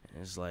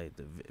 And it's like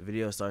the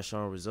video starts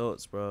showing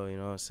results, bro. You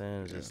know what I'm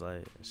saying? It's just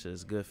like, it's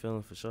just a good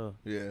feeling for sure.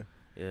 Yeah.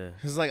 Yeah.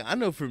 It's like, I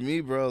know for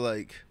me, bro,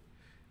 like,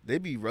 they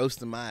be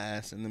roasting my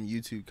ass in them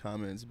YouTube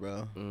comments,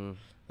 bro. Mm.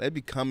 They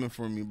be coming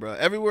for me, bro.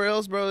 Everywhere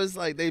else, bro, it's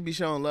like they be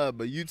showing love,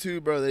 but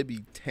YouTube, bro, they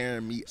be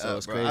tearing me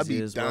up, bro. I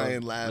be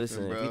dying laughing,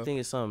 Listen, bro. if you think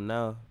it's something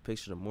now,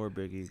 picture the more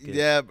bigger you get.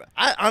 Yeah,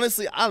 I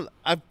honestly, I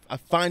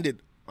find it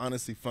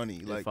honestly funny.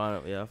 Like,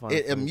 I find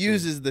it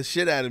amuses the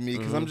shit out of me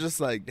because I'm just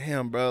like,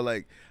 damn, bro.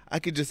 Like, I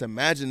could just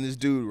imagine this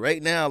dude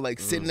right now, like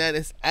sitting at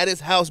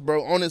his house,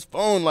 bro, on his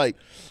phone, like,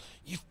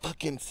 you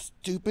fucking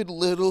stupid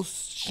little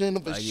shit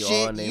of a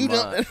shit. You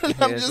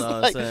don't. I'm just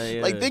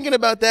like thinking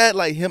about that,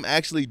 like him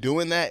actually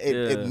doing that.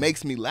 It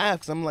makes me laugh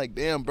because I'm like,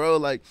 damn, bro,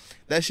 like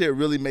that shit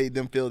really made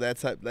them feel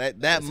that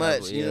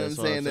much. You know what I'm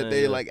saying? That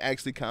they like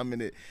actually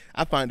commented.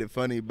 I find it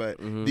funny, but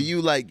do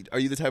you like? Are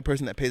you the type of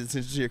person that pays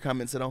attention to your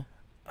comments at all?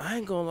 I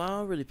ain't gonna lie, I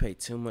don't really pay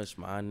too much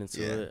mind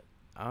into it.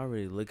 I don't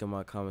really look at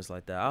my comments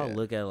like that. I'll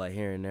look at it like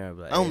here and there.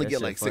 But like, I only get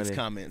like 6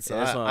 comments, so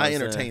I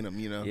entertain them,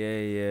 you know.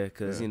 Yeah,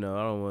 because you know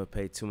I don't want to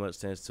pay too much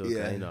attention to it.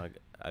 Yeah. You know,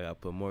 I gotta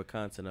put more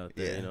content out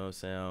there. You know what I'm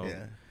saying? I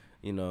don't,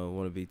 you know,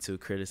 want to be too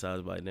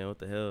criticized by them. What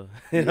the hell?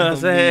 You know what I'm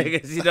saying?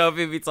 Because you know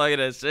people be talking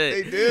that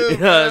shit. They do. You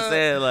know what I'm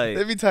saying? Like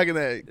they be talking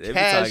that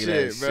cash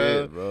shit,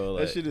 bro.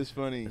 Like, that shit is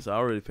funny. So I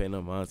don't really pay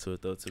no mind to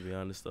it though. To be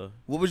honest though.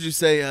 What would you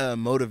say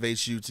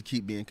motivates you to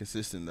keep being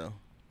consistent though?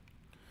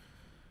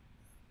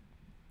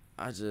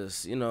 I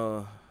just, you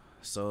know,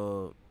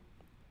 so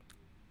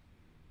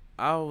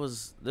there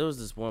was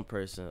this one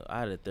person. I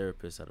had a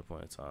therapist at a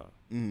point in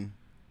time,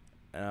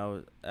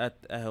 and that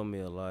helped me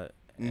a lot.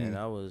 And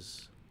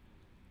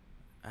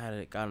I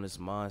had gotten this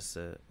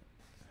mindset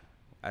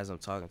as I'm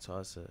talking to her.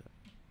 I said,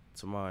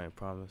 tomorrow ain't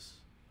promise.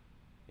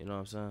 You know what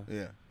I'm saying?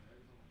 Yeah.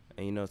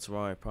 And you know,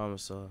 tomorrow ain't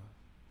promise, so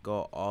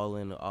go all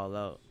in or all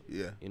out.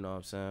 Yeah. You know what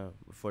I'm saying?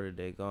 Before the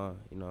day gone.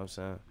 You know what I'm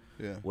saying?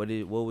 Yeah. What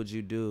would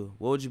you do?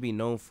 What would you be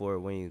known for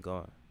when you're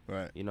gone?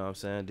 Right. You know what I'm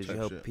saying? Did you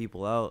help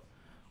people out?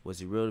 Was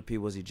he real to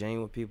people? Was he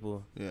genuine with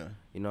people? Yeah.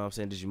 You know what I'm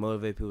saying? Did you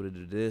motivate people to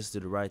do this, do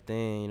the right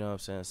thing? You know what I'm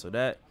saying? So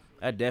that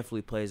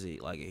definitely plays a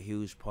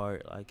huge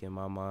part, like in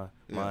my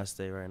mind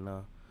state right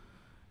now.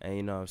 And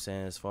you know what I'm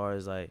saying? As far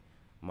as like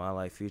my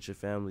like future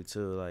family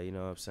too, like you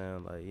know what I'm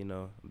saying? Like, you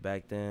know,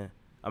 back then,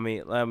 I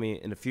mean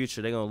in the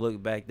future they're gonna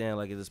look back then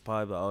like it's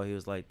probably like, oh, he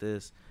was like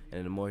this,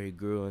 and the more he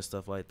grew and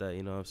stuff like that,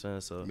 you know what I'm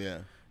saying? So yeah.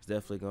 It's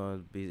definitely going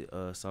to be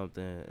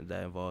something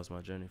that involves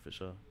my journey for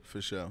sure. For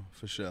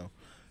sure.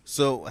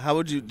 So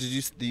how do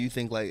you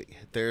think like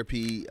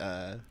therapy,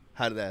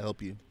 how did that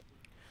help you?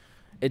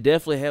 It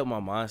definitely helped my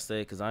mind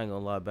state because I ain't going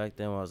to lie, back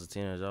then when I was a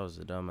teenager, I was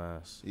a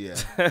dumbass. Yeah.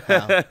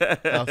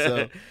 How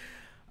so?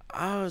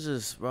 I was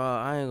just, bro,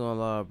 I ain't going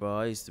to lie, bro.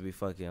 I used to be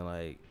fucking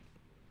like,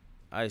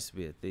 I used to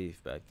be a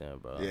thief back then,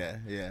 bro.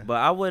 Yeah. But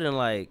I wouldn't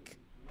like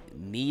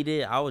need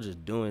it. I was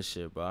just doing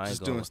shit, bro.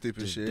 Doing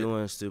stupid shit.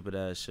 Doing stupid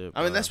ass shit,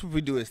 bro. I mean, that's what we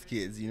do as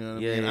kids, you know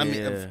what I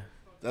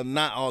mean?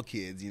 Not all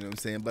kids, you know what I'm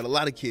saying, but a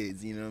lot of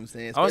kids, you know what I'm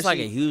saying? I was like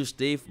a huge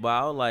thief, but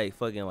I would like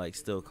fucking like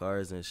steal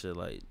cars and shit,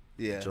 like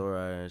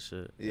joyride and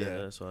shit. Yeah,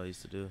 that's what I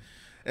used to do.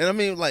 And I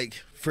mean, like,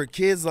 for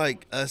kids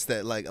like us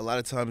that like a lot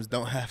of times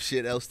don't have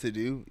shit else to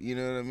do, you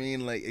know what I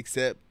mean? Like,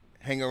 except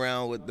hang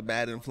around with the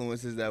bad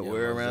influences that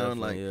we're around.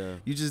 Like,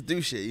 you just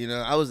do shit, you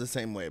know? I was the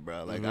same way,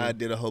 bro. Like, I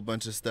did a whole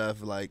bunch of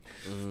stuff, like,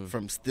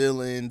 from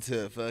stealing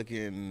to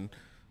fucking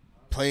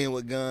playing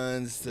with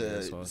guns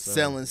to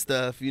selling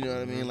stuff, you know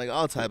what I mean? Like,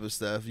 all type of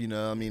stuff, you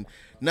know? I mean,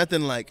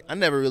 nothing like, I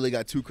never really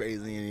got too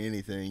crazy in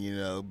anything, you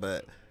know?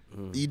 But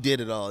you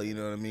did it all, you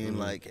know what I mean?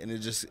 Like, and it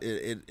just,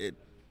 it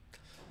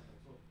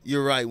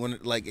you're right, when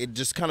it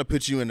just kind of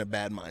puts you in a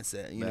bad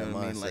mindset, you know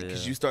what I mean? Like,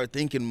 because you start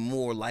thinking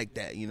more like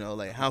that, you know,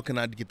 like, how can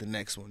I get the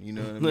next one, you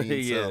know what I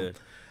mean? So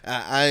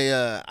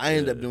I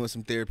ended up doing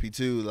some therapy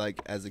too,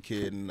 like, as a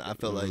kid, and I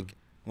felt like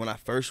when I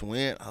first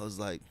went, I was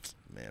like,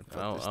 man,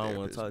 fuck this therapist, I don't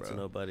want to talk to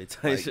nobody.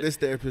 Like, this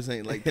therapist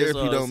ain't, like,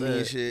 therapy don't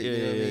mean shit, you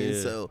know what I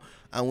mean? So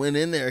I went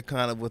in there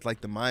kind of with, like,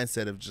 the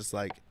mindset of just,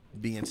 like,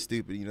 being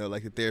stupid, you know?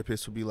 Like, the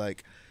therapist would be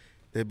like,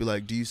 they'd be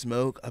like, do you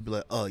smoke? I'd be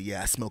like, oh,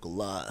 yeah, I smoke a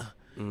lot.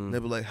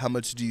 They'd be like, how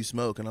much do you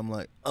smoke? And I'm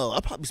like, oh,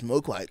 I probably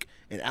smoke like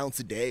an ounce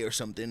a day or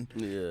something.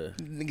 Yeah.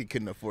 Nigga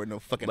couldn't afford no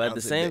fucking ounce a day. But at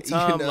the same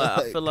time, you know? Like,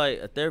 I feel like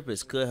a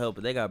therapist could help,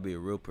 but they got to be a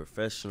real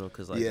professional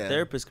because, like, the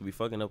therapist could be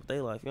fucking up with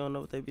their life. You don't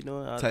know what they be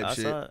doing outside.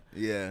 Shit.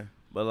 Yeah.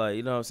 But, like,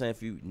 you know what I'm saying?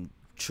 If you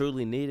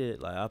truly need it,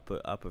 like,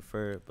 I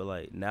prefer it. But,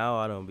 like, now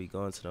I don't be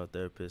going to no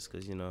therapist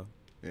because, you know,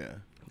 you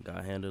got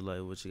to handle,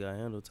 like, what you got to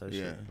handle type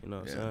shit. You know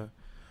what I'm saying?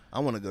 I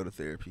want to go to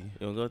therapy.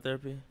 You want to go to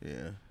therapy?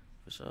 Yeah.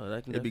 For sure.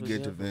 That can It'd be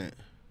good to vent.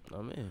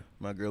 I mean,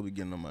 my girl be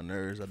getting on my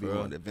nerves. I be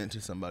wanting to vent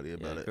to somebody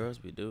about it. Girls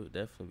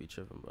definitely be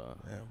tripping, bro.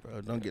 Yeah,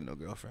 bro. Don't get no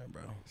girlfriend,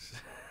 bro.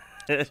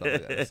 That's all I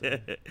gotta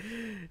say.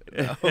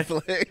 No, I'm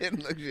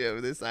playing. Look, yeah,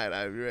 with this side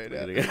eye right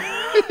now.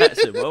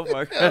 Shit, both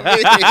are.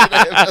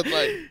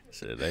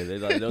 Shit, they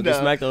like, don't get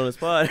smacked on the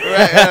spot.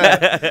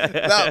 Right.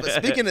 No, but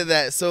speaking of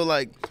that, so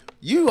like,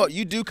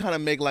 you do kind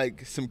of make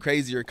like some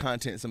crazier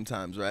content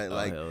sometimes, right?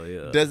 Like, hell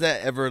yeah. Does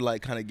that ever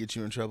like kind of get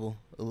you in trouble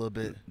a little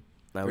bit?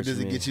 Or does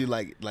it get you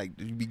like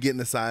you be getting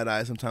the side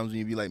eye sometimes when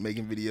you be like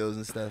making videos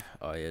and stuff?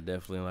 Oh yeah,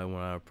 definitely. Like when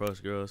I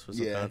approach girls for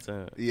some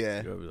content,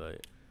 girl be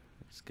like,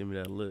 Just give me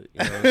that look.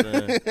 You know what I'm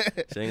saying?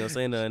 She ain't gonna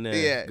say nothing there.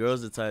 Yeah.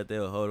 Girls the type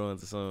they'll hold on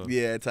to something.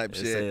 Yeah, type and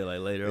shit. Say it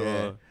like later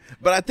on.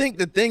 But I think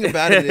the thing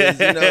about it is,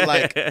 you know,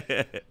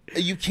 like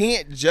you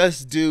can't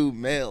just do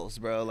males,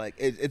 bro. Like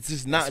it's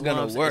just not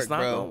gonna work,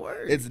 bro.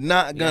 It's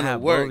not gonna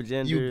work.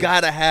 You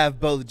gotta have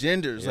both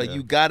genders. Like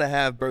you gotta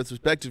have both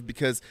perspectives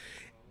because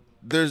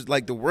there's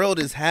like the world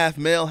is half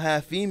male,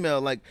 half female.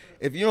 Like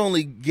if you're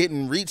only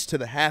getting reach to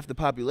the half the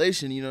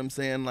population, you know what I'm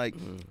saying? Like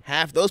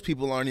half those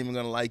people aren't even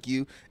gonna like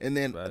you, and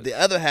then the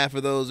other half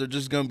of those are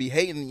just gonna be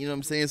hating. You know what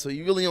I'm saying? So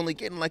you're really only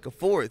getting like a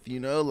fourth.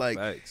 You know, like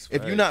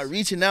if you're not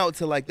reaching out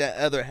to like that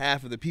other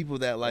half of the people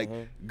that like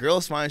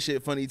girls find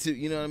shit funny too.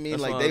 You know what I mean?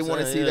 That's like they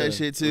want to see that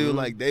shit too.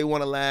 Like they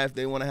want to laugh,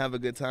 they want to have a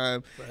good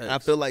time. And I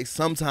feel like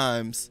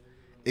sometimes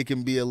it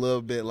can be a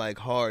little bit like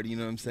hard, you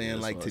know what I'm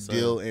saying, like to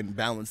deal and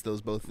balance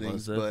those both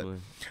things. But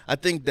I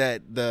think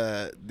that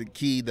the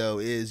key though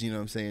is, you know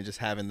what I'm saying, just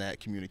having that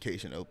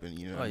communication open,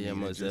 you know what I mean?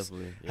 Most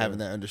definitely. Having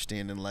that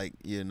understanding, like,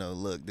 you know,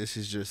 look, this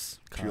is just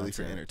purely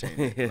for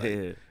entertainment.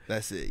 Like,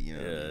 that's it, you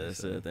know. Yeah,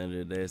 that's it. At the end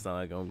of the day, it's not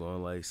like I'm going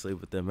to like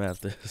sleep with them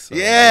after. So,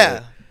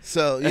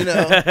 so, you know,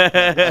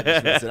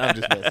 I'm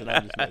just messing.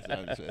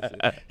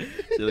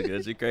 She look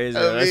at you crazy.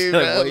 I mean,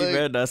 bro, you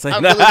better not say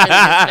I'm really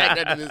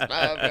after this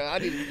vibe, bro. I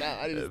need to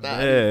stop.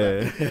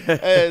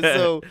 And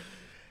so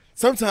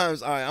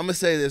sometimes, all right, I'm gonna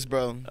say this,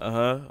 bro.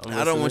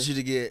 I don't want you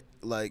to get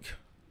like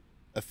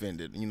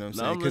offended. You know what I'm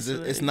saying? Because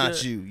it's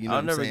not you. You know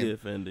I'll what I'm saying? never get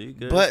offended. You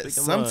good? But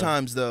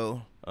sometimes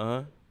though,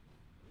 I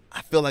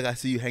feel like I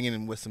see you hanging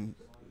in with some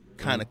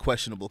kind of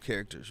questionable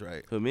characters,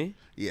 right? Who, me?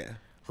 Yeah.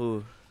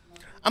 Who?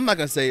 I'm not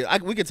gonna say.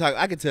 We could talk.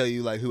 I could tell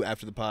you like who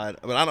after the pod,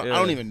 but I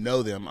don't even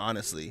know them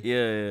honestly.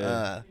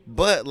 Yeah.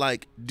 But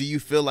like, do you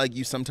feel like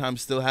you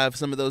sometimes still have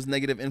some of those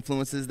negative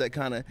influences that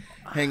kind of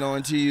hang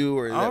on to you,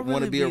 or that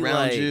want to be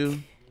around like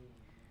you?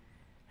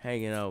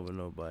 Hanging out with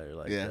nobody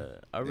like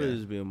that. I really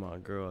just be with my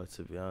girl,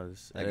 to be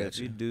honest. I got if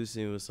you do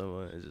see me with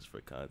someone, it's just for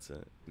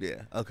content.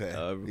 Yeah. Okay.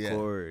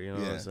 Record. You know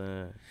what I'm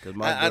saying? Cause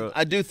my girl,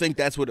 I do think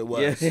that's what it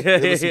was.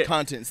 It was some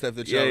content stuff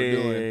that y'all were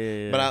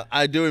doing. Yeah. But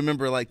I do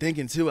remember like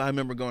thinking too. I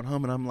remember going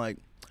home and I'm like,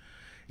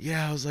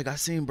 I was like, I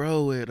seen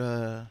bro with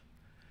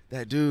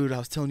that dude I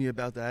was telling you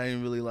about that I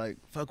didn't really like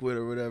fuck with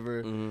or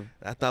whatever.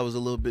 I thought was a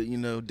little bit, you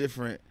know,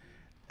 different.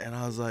 And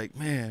I was like,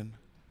 man.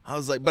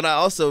 But I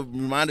also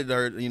reminded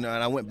her, you know,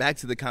 and I went back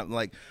to the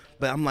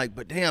but I'm like,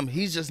 but damn,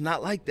 he's just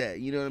not like that.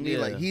 You know what I mean?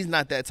 Like, he's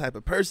not that type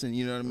of person.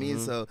 You know what I mean?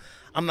 So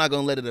I'm not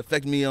going to let it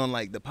affect me on,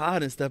 like, the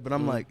pod and stuff. But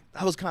I'm like,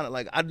 I was kind of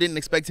like, I didn't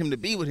expect him to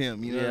be with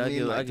him. You know what I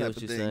mean? I get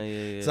what you're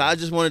saying. So I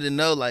just wanted to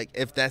know, like,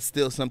 if that's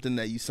still something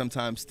that you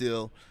sometimes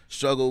still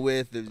struggle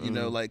with, you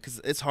know, like, because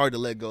it's hard to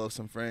let go of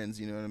some friends.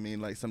 You know what I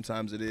mean? Like,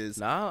 sometimes it is.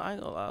 Nah, I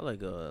ain't gonna lie, I let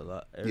go of a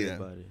lot.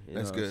 Everybody. You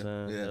that's know good. What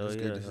I'm saying? That's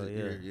good to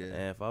hear. Yeah.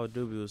 And if I would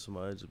do be with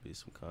somebody, it'd just be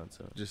some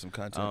content. Just some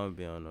content. I don't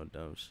be on no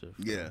dumb shit.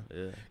 Yeah.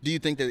 Do you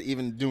think that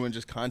even doing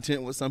just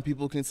content with some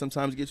people can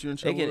sometimes get you in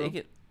trouble? It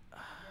can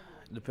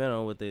depend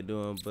on what they're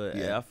doing, but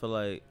I feel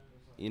like,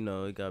 you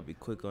know, it gotta be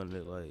quick on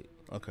it. Like,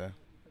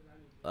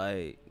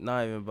 like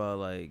not even about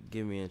like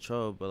get me in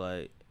trouble, but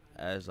like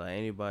as like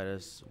anybody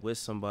that's with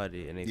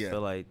somebody and they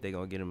feel like they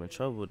gonna get them in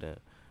trouble, then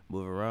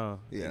move around.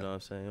 You know what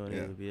I'm saying? You don't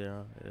need to be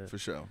around. For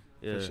sure.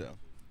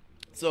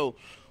 So,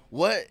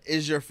 what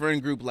is your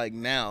friend group like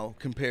now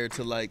compared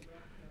to like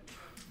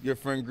your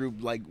friend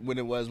group like when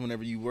it was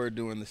whenever you were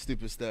doing the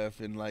stupid stuff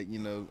and like, you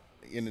know,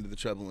 into the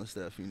trouble and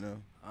stuff, you know?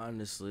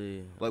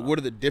 Honestly, like what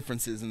are the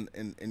differences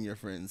in your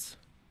friends?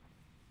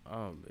 I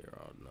don't be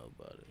around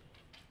nobody.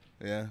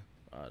 Yeah,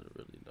 I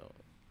really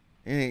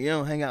don't. You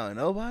don't hang out with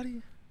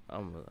nobody?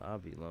 I'll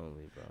be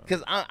lonely, bro.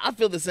 Cause I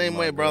feel the same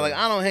way, bro. Like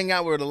I don't hang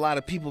out with a lot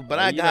of people, but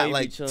I got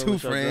like 2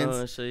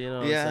 friends. Shit, you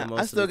know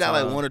I still got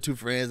like 1 or 2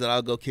 friends that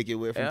I'll go kick it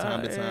with from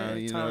time to time.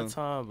 You know,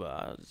 time, but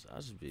I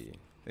just be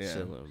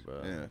chilling,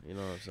 bro. You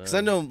know what I'm saying? Cause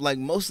I know like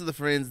most of the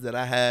friends that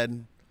I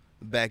had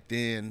back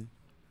then,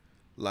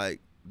 like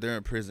they're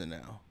in prison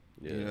now.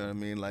 You know what I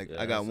mean? Like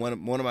I got one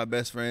of my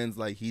best friends,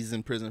 like he's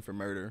in prison for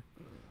murder.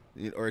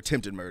 Or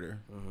attempted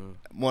murder.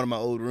 One of my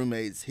old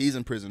roommates, he's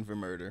in prison for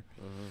murder.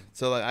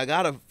 So like I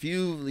got a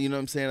few, you know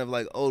what I'm saying, of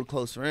like old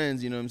close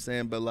friends, you know what I'm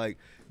saying, but like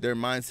their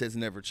mindsets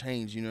never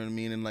changed, you know what I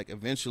mean? And like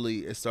eventually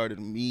it started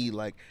me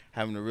like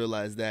having to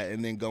realize that,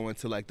 and then going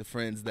to like the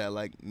friends that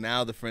like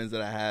now the friends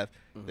that I have,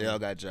 they all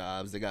got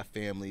jobs, they got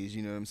families,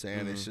 you know what I'm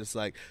saying? It's just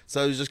like,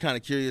 so I was just kind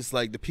of curious,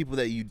 like the people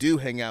that you do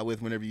hang out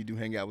with, whenever you do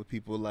hang out with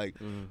people, like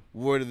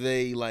what are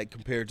they like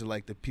compared to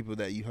like the people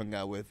that you hung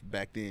out with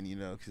back then, you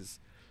know,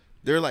 because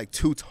they're like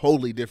 2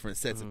 totally different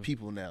sets of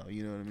people now.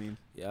 You know what I mean?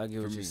 Yeah, I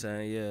get what you're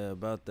saying. Yeah,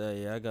 about that.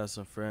 Yeah, I got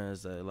some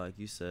friends that, like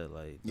you said,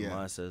 like the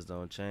mindsets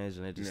don't change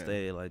and they just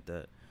stay like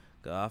that.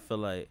 Cause I feel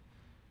like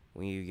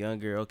when you're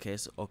younger,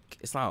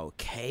 it's not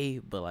okay,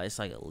 but like it's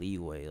like a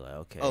leeway.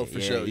 Like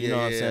for sure. You know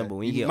what I'm saying? But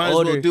when you get might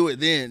older, as well do it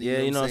then.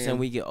 You know what I'm saying?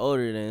 When you get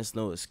older, then it's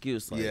no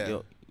excuse. Like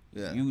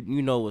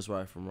you know what's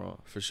right from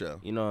wrong. For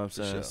sure. You know what I'm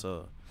saying?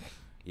 So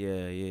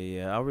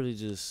yeah. I really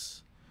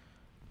just.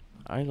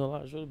 I ain't gonna lie,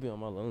 I should really be on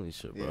my lonely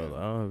shit, bro. Yeah. Like,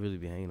 I don't really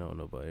be hanging out with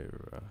nobody,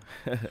 bro.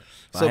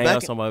 So I hang back out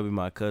with somebody, be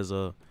my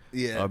cousin.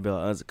 Yeah. Or be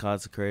like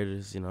content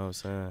creators, you know what I'm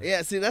saying?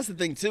 Yeah, see, that's the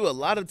thing, too. A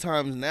lot of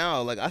times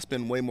now, like, I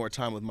spend way more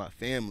time with my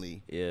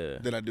family Yeah.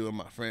 than I do with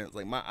my friends.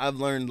 Like, I've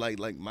learned, like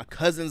my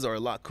cousins are a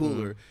lot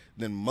cooler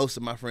than most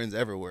of my friends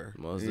ever were.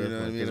 Most you know what I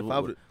definitely. mean? If I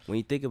would, When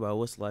you think about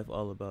what's life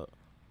all about,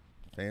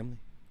 family,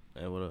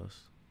 and what else?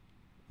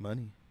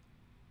 money,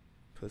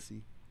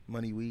 pussy,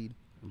 money, weed.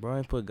 Bro, I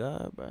ain't put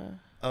God, bro.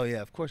 Oh,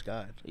 yeah, of course,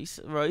 God.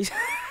 Bro,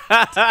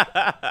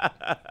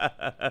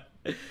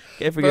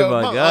 can't forget Bro,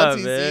 about my God,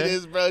 auntie man. See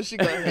this, bro. She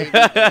gonna hate me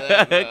for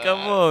that, bro. Come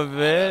on,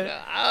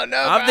 man. I don't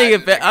know.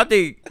 I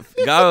think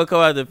God will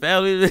come out the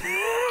family.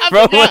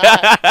 Bro, bro,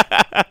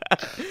 I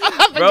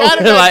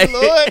forgot about like, the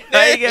Lord.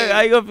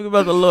 how you gonna think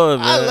about the Lord,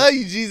 man? I love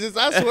you, Jesus.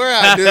 I swear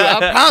I do.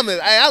 I promise.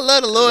 I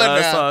love the Lord Nah, now.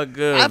 it's all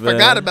good, I man.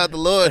 forgot about the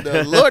Lord,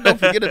 though. The Lord don't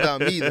forget about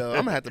me, though.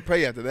 I'm gonna have to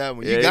pray after that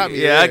one. You got me.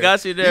 Yeah, there. I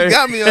got you there. You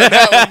got me on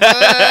that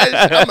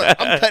one, bud.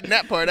 I'm cutting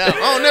that part out. I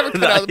don't never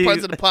cut out the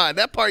parts of the pod.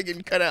 That part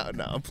getting cut out.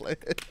 No, I'm playing.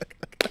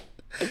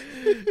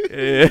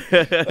 Yeah.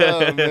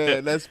 Oh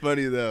man, that's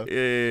funny though.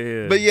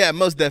 Yeah. But yeah,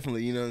 most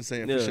definitely. You know what I'm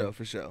saying? Yeah.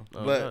 For sure.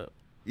 Oh, But God.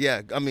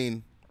 yeah, I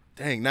mean,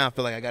 dang. Now I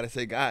feel like I gotta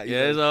say God. you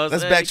Yeah, know? that's all I'm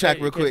Let's saying. backtrack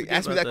You real can't quick. forget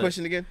Ask me about that that.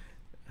 question again.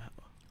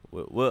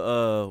 What what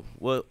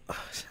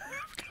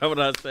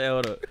I say?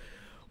 Hold up.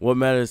 What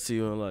matters to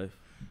you in life?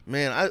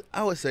 Man,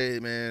 I would say,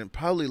 man,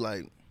 probably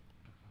like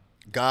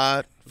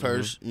God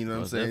first. You know what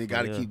I'm Most saying? You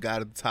got to definitely, keep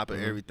God at the top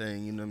of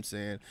everything. You know what I'm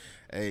saying?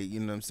 Hey, you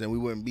know what I'm saying? We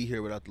wouldn't be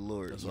here without the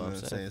Lord. That's you know what what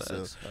I'm I'm saying?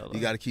 saying. So Facts. I you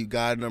love got to keep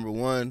God number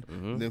one,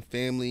 Mhm. then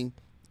family,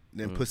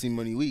 then pussy,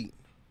 money, weed.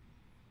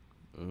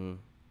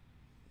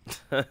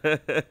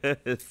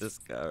 It's this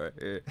guy right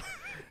here.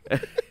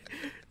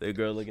 The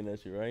girl looking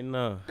at you right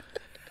now.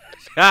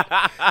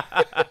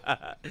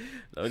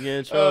 Don't get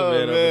in trouble, Oh,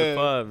 man. Over man. the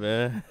pod,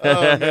 man.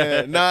 Oh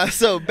man, nah.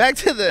 So back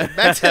to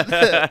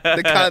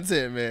the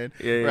content, man.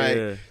 Yeah, right.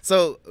 yeah.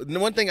 So the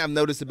one thing I've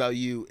noticed about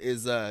you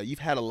is you've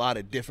had a lot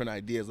of different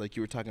ideas, like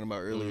you were talking about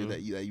earlier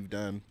that you've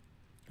done.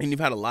 And you've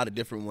had a lot of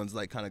different ones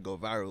like kind of go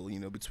viral, you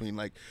know, between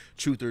like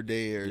truth or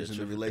dares and the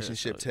Truth or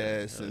relationship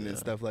Dares, tests oh, and yeah.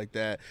 stuff like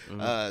that.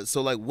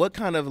 So like, what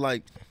kind of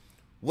like,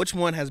 which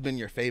one has been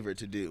your favorite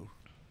to do?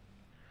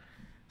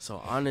 So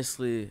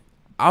honestly,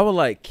 I would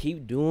like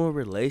keep doing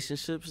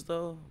relationships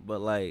though, but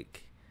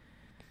like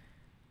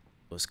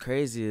what's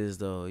crazy is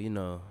though, you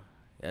know,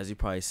 as you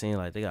probably seen,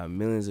 like they got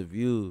millions of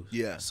views.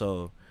 Yeah.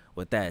 So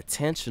with that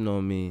attention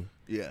on me,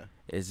 Yeah.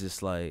 it's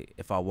just like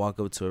if I walk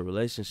up to a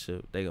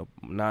relationship, they go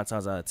 9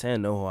 times out of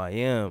 10 know who I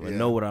am and Yeah.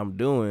 know what I'm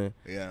doing.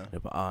 Yeah. They're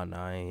like, oh no,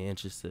 I ain't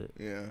interested.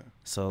 Yeah.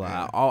 So like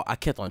Yeah. I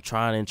kept on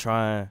trying and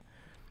trying.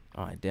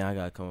 I'm like, damn, I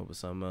gotta come up with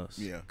something else.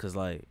 Yeah. Cause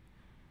like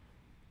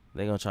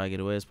they gonna try to get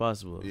away as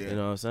possible. Yeah. You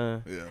know what I'm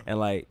saying? Yeah. And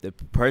like the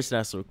person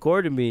that's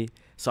recording me,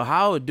 so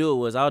how I would do it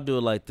was I'll do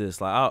it like this.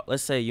 Like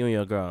let's say you and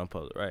your girl in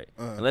public, right?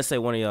 And let's say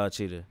one of y'all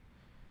cheated.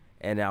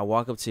 And then I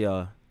walk up to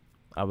y'all,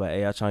 I'm like,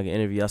 hey, y'all trying to get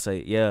an interview? Y'all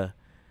say, yeah.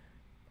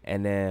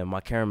 And then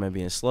my cameraman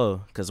being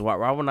slow. Cause why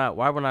would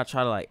I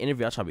try to like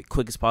interview? I try to be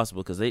quick as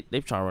possible because they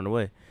trying to run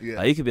away. Yeah.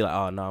 Like you could be like,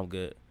 oh no, I'm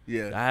good.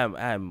 Yeah.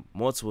 I had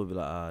multiple be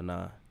like, oh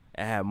nah.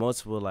 I had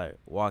multiple like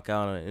walk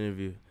out on an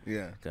interview.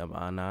 Yeah. Cause I'm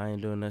like, oh nah, I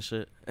ain't doing that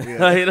shit.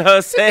 Yeah. You know what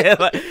I'm saying?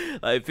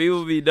 Like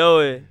people be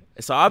knowing.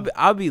 So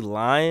I'll be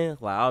lying.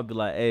 Like I'll be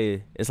like,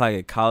 hey, it's like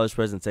a college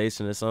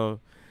presentation or something.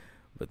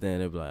 But then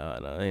they'll be like, oh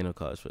no, ain't no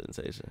college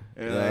presentation.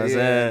 You know what I'm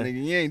saying?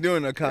 Nigga, you ain't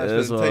doing no college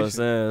That's what presentation. I'm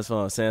saying. That's what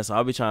I'm saying. So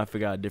I'll be trying to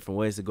figure out different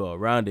ways to go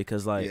around it.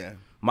 Cause like Yeah.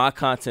 my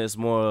content's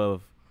more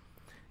of,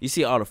 you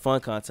see all the fun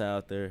content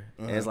out there,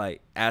 and it's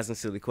like asking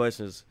silly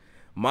questions.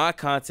 My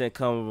content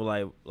comes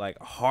with like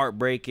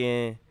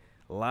heartbreaking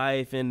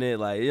life in it,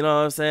 like you know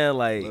what I'm saying,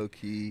 like Low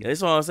key.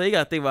 that's what I'm saying. You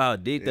gotta think about how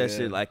deep that Yeah.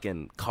 shit like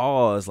can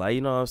cause, like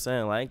you know what I'm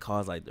saying, like it can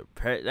cause like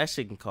that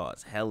shit can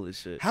cause hella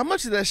shit. How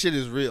much of that shit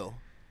is real?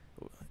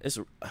 It's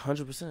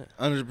 100%,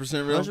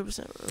 100% real?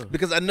 100% real.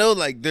 Because I know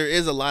like there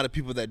is a lot of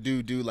people that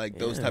do like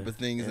those Yeah, type of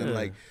things and yeah.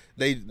 like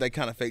they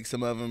kind of fake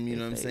some of them, you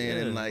know what I'm fake, saying?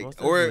 yeah, And like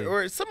most or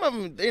definitely. some of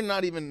them they're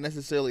not even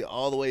necessarily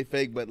all the way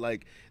fake, but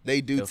like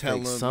they do They'll tell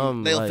fake them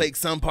some, they'll like- fake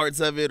some parts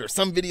of it, or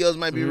some videos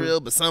might be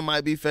real, but some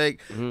might be fake.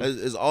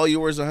 Is all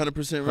yours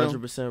 100% real?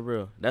 100%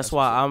 real. That's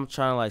why I'm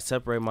trying to like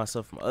separate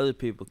myself from other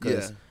people,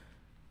 because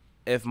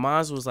Yeah. if mine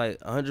was like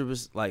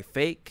 100% like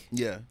fake,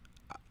 Yeah.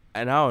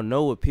 and I don't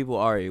know what people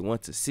already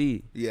want to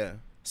see, Yeah.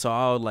 so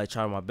I'll like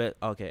try my best.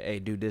 Okay, hey,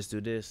 do this,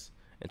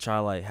 and try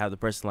to like have the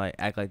person like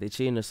act like they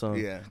cheating or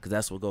something. Yeah. Because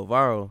that's what go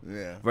viral.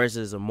 Yeah.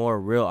 Versus a more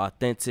real,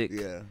 authentic,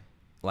 Yeah.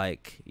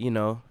 like you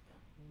know,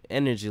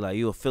 energy. Like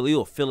you'll feel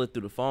it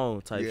through the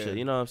phone type Yeah. shit.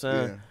 You know what I'm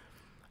saying? Yeah.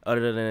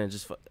 Other than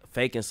just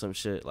faking some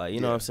shit. Like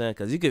you know Yeah. what I'm saying?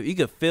 Because you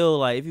could feel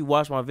like if you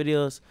watch my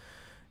videos,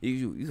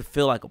 you could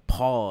feel like a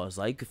pause.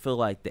 Like you could feel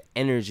like the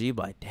energy. You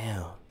be like,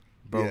 damn,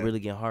 bro, Yeah.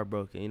 really getting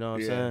heartbroken. You know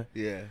what I'm saying?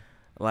 Yeah.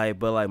 Like,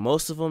 but like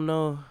most of them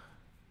though,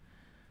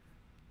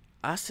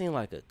 I seen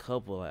like a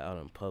couple like out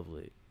in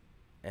public,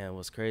 and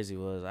what's crazy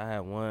was I had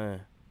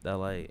one that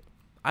like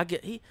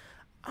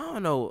I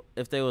don't know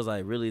if they was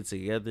like really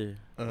together,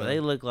 but they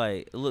look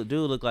like dude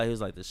looked like he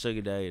was like the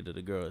sugar daddy to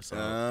the girl. So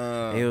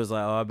and he was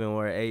like, "Oh, I've been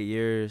with her 8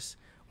 years."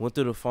 Went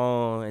through the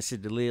phone and she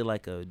deleted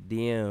like a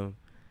DM.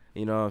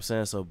 You know what I'm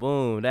saying? So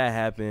boom, that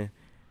happened,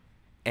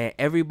 and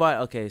everybody.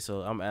 Okay,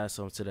 so I'm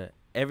asking something to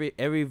that.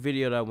 Every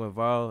video that went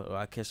viral, or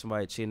I catch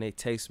somebody cheating, they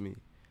text me.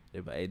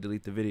 They're like, "Hey,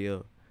 delete the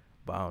video."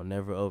 But I don't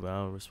never open.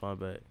 I don't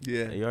respond back.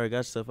 Yeah. Hey, you already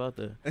got stuff out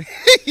there.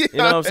 You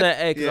know what I'm saying?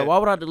 Hey, cause why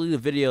would I delete a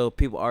video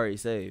people already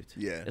saved?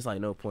 Yeah. It's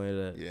like no point in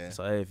that. Yeah.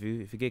 So hey, if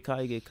you get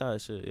caught, you get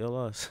caught. Shit, your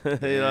loss. You know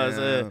what I'm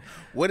saying?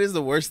 What is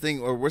the worst thing,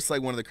 or what's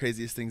like one of the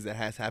craziest things that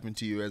has happened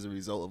to you as a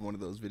result of one of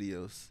those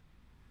videos?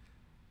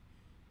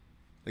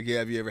 Like,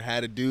 have you ever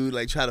had a dude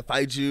like try to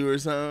fight you or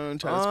something?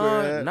 Try to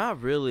square up?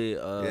 Not really.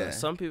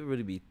 Some people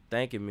really be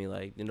thanking me,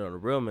 like, you know, the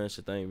real man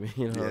should thank me.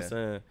 You know what I'm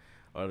saying?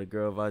 Or the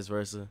girl, vice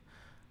versa.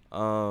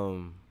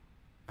 I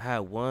had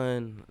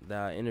one that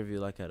I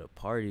interviewed like at a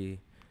party,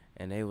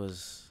 and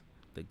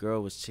the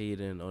girl was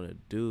cheating on a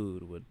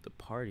dude with the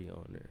party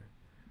owner.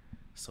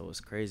 So what's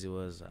crazy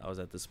was I was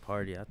at this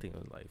party. I think it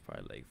was like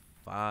probably like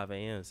 5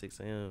 a.m., 6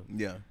 a.m.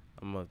 Yeah.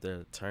 I'm up there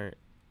to turn,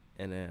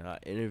 and then I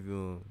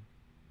interview him.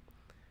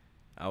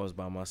 I was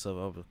by myself.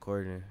 I was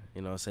recording.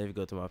 You know, say if you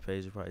go to my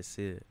page, you probably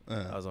see it.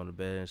 I was on the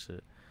bed and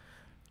shit.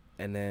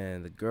 And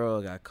then the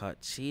girl got caught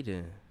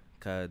cheating.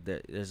 Cause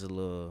there's a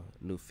little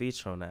new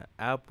feature on that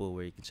Apple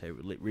where you can check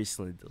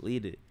recently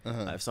deleted.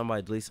 Like if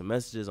somebody deletes some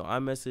messages on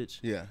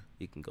iMessage,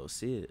 you can go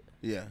see it.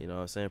 Yeah, you know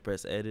what I'm saying?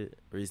 Press edit,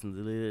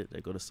 recently deleted.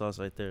 They go to sauce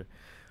right there.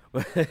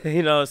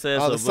 You know what I'm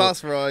saying? Oh, so, the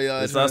sauce for all y'all.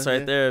 The sauce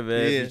right there,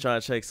 man. If you're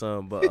trying to check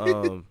something, but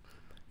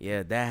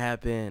yeah, that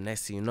happened.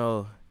 Next thing you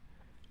know,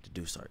 the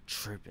dude started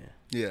tripping.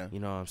 Yeah, you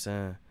know what I'm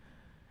saying?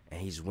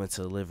 And he just went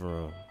to the living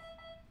room.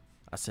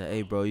 I said,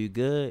 "Hey, bro, you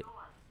good?"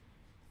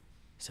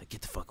 He said,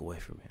 "Get the fuck away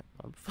from me."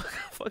 I'm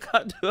fuck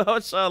I do. I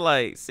was trying to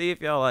like see if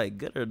y'all like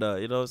good or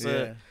not. You know what I'm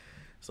saying? Yeah.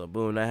 So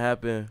boom, that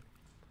happened,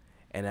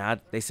 and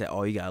they said,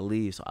 "Oh, you gotta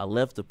leave." So I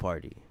left the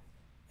party,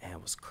 and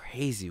what's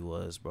crazy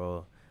was,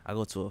 bro, I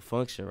go to a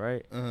function,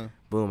 right?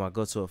 Boom, I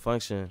go to a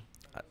function.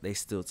 They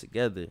still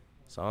together.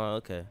 So I'm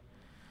like, okay.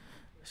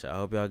 So I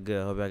hope y'all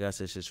good. I hope y'all got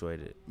shit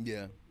situated.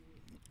 Yeah.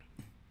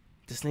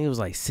 This nigga was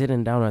like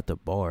sitting down at the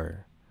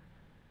bar,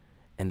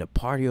 and the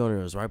party owner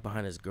was right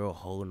behind this girl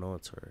holding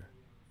on to her.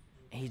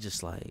 And he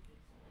just like,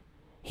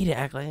 he didn't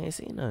act like he ain't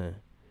seen nothing.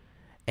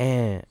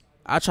 And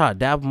I tried to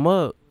dab him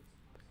up.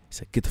 He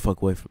said, "Get the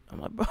fuck away from me." I'm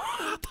like, bro,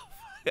 what the fuck?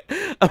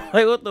 I'm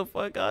like, what the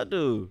fuck I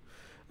do?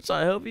 I'm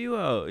trying to help you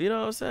out. You know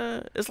what I'm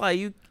saying? It's like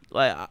you,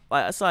 like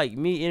it's like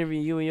me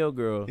interviewing you and your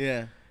girl.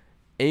 Yeah.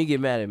 And you get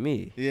mad at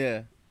me.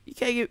 Yeah. You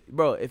can't get,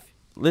 bro,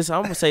 listen,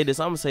 I'm going to say this,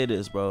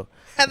 bro.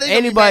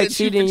 Anybody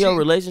cheating in your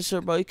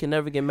relationship, bro, you can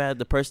never get mad at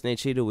the person they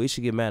cheated with. You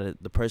should get mad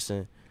at the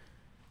person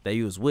that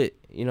you was with.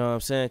 You know what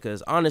I'm saying?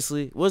 Because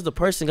honestly, what's the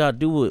person got to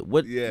do with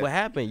what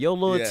happened? Your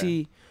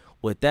loyalty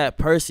with that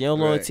person, your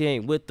loyalty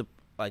ain't with the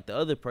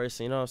other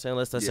person. You know what I'm saying?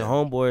 Unless that's a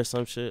homeboy or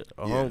some shit,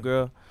 or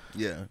homegirl.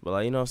 Yeah. But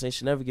like, you know what I'm saying? You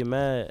should never get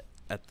mad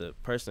at the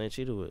person they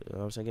cheated with. You know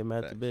what I'm saying? Get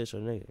mad at the bitch or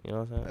nigga. You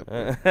know what I'm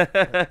saying?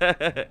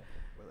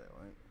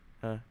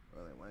 Huh?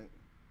 Were they white?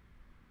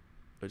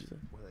 What'd you say?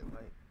 Were they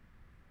white?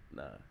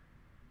 Nah.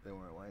 They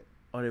weren't white?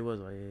 Oh, they was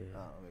white, yeah.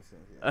 Oh, makes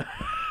sense,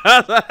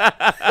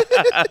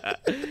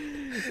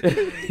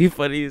 yeah. You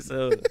funny as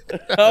hell.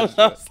 I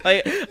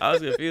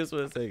was confused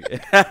for a second.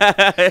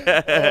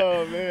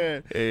 Oh,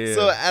 man. Yeah.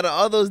 So out of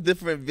all those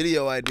different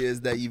video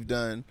ideas that you've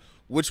done,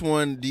 which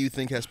one do you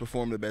think has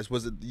performed the best?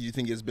 Do you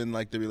think it's been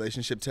like the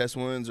relationship test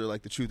ones or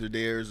like the truth or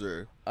dares,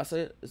 or? I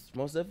say it's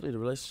most definitely the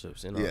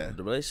relationships. You know,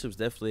 the relationships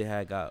definitely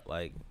got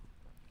like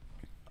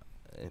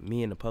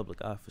me in the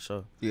public eye for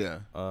sure. Yeah.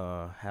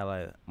 Had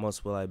like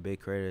multiple like big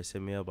creators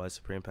hit me up, like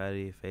Supreme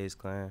Patty, FaZe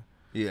Clan.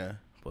 Yeah.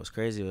 But what's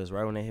crazy was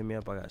right when they hit me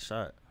up, I got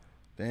shot.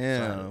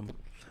 Damn.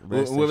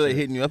 What were they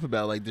hitting you up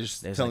about? Like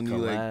just telling you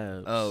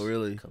like, oh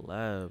really?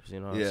 Collabs, you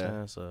know what I'm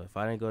saying? So if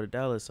I didn't go to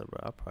Dallas, bro,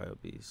 I'd probably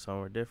be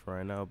somewhere different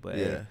right now. But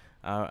hey,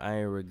 I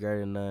ain't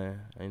regretting nothing.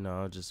 You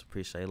know, I just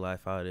appreciate life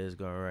how it is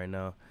going right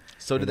now.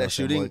 So did that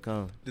shooting,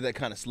 did that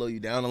kind of slow you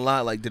down a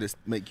lot? Like did it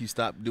make you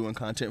stop doing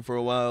content for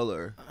a while,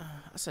 or?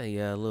 I say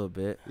a little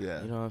bit.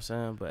 Yeah. You know what I'm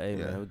saying? But hey,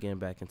 man, we're getting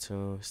back in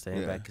tune,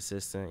 staying back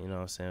consistent. You know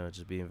what I'm saying?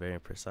 Just being very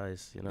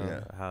precise. You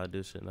know how I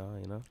do shit now.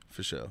 You know.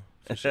 For sure.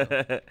 For sure.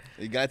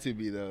 You got to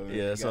be though. Man.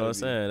 Yeah, that's what I'm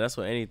saying. That's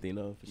what anything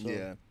though. For sure.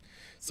 Yeah.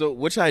 So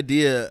which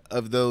idea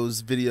of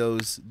those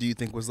videos do you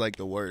think was like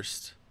the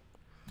worst?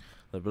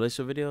 The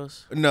relationship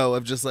videos? No,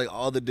 of just like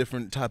all the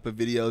different type of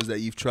videos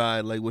that you've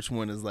tried. Like which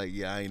one is like,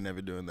 yeah, I ain't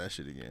never doing that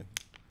shit again?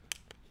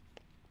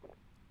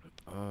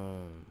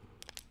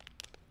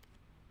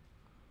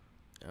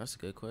 That's a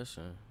good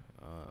question.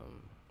 I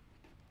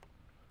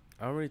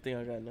don't really think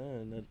I got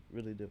none that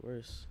really did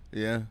worse.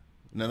 Yeah.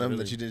 None of them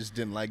that you just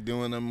didn't like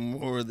doing them,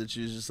 or that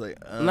you was just like,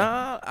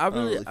 nah, I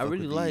really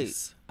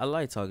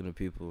like talking to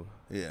people.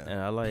 Yeah. And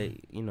I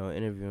like, you know,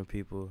 interviewing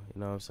people, you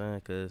know what I'm saying?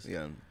 Because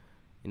you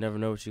never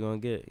know what you're going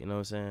to get, you know what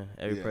I'm saying?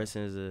 Every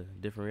person is a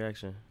different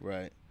reaction.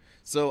 Right.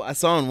 So I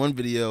saw in one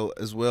video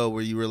as well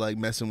where you were like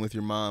messing with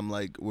your mom,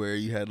 like where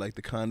you had like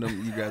the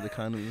condom, you grabbed the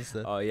condoms and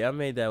stuff. Oh yeah, I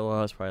made that when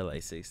I was probably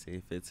like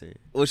 16, 15.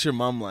 What's your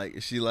mom like?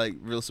 Is she like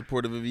real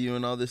supportive of you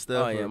and all this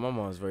stuff? Oh yeah, or? my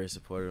mom's very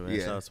supportive, man.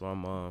 Yeah. Shout out to my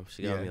mom.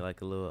 She got me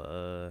like a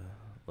little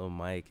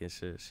mic and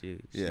shit. She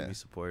be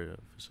supportive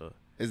for sure.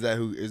 Is that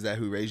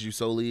who raised you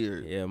solely, or?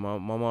 Yeah, my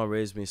mom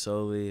raised me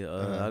solely.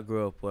 I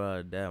grew up without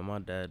a dad. My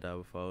dad died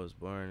before I was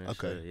born and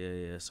shit.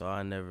 Yeah. So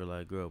I never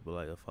like grew up with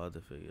like a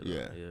father figure.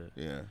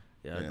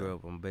 Yeah, I grew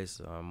up on based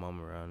on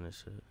mom around and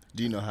shit.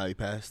 Do you know how he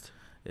passed?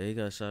 Yeah, he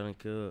got shot and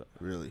killed.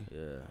 Really?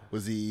 Yeah.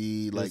 Was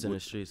he like? He was in the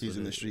streets. He's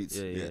in the streets.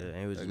 Yeah. And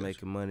he was just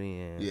making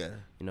money and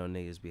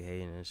niggas be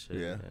hating and shit.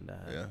 Yeah.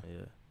 Yeah.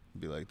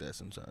 Be like that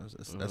sometimes.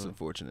 That's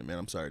unfortunate, man.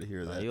 I'm sorry to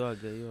hear that. You are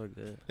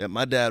good. Yeah,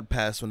 my dad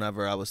passed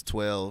whenever I was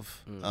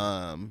 12.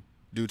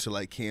 Due to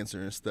like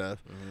cancer and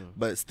stuff,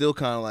 but still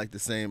kind of like the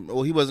same.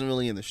 Well, he wasn't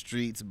really in the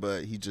streets,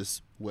 but he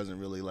just wasn't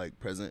really like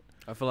present.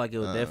 I feel like it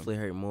would definitely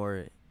hurt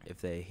more if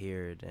they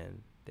hear it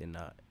and they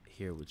not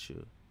here with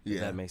you.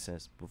 If that makes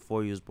sense.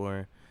 Before you was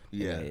born,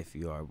 if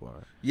you are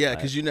born,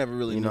 because you never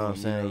really you know what I'm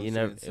saying. You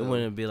never. It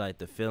wouldn't be like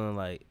the feeling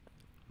like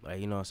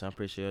you know what I'm saying. I'm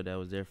pretty sure that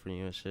was there for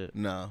you and shit.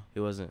 No,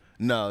 he wasn't.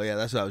 No, yeah,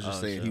 that's what I was just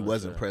saying. He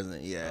wasn't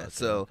present. Yeah,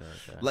 okay.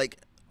 Like.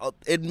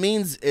 It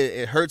means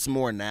it hurts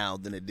more now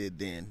than it did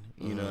then.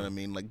 You know what I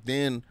mean? Like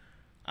then,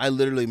 I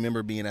literally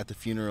remember being at the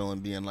funeral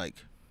and being like,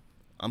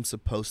 I'm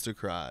supposed to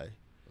cry,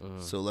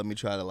 so let me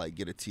try to like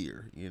get a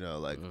tear. You know,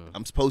 like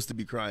I'm supposed to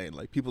be crying.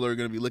 Like people are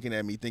gonna be looking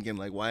at me thinking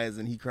like, why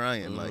isn't he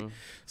crying? Like,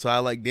 so I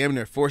like damn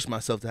near forced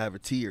myself to have a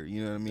tear.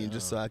 You know what I mean?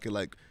 Just so I could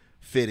like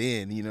fit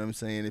in. You know what I'm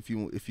saying? If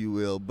you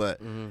will,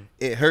 but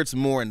it hurts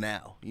more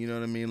now. You know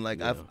what I mean?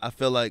 Like I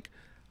feel like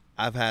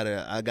I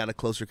got a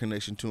closer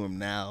connection to him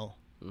now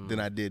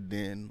than I did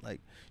then. Like,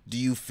 do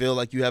you feel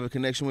like you have a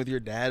connection with your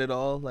dad at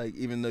all? Like,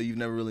 even though you've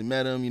never really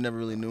met him, you never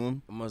really knew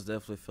him? I most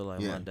definitely feel like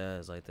my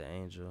dad is like the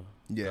angel,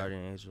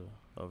 guardian angel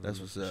over That's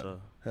me. What's up.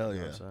 Sure. Hell you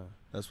yeah. know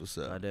That's what's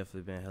up. I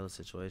definitely been in hella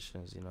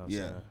situations, you know what I'm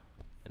saying?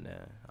 And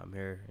I'm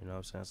here, you know what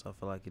I'm saying? So I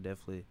feel like he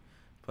definitely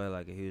played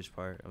like a huge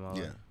part in my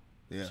life.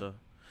 Yeah. Sure.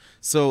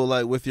 So,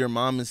 like, with your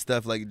mom and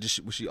stuff, like,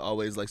 was she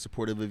always, like,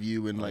 supportive of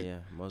you? And like, yeah,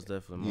 most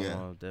definitely. My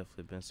mom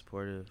definitely been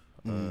supportive.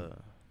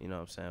 You know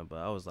what I'm saying? But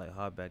I was like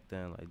hot back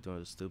then, like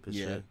doing the stupid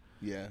shit.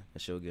 Yeah.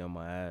 And she'll get on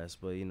my ass.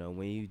 But you know,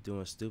 when you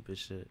doing stupid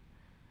shit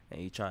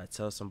and you try to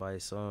tell somebody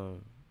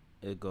something,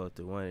 it go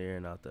through one ear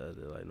and out the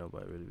other. Like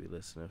nobody really be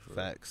listening for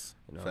Facts.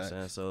 You know what I'm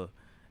saying? So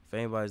if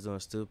anybody's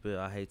doing stupid,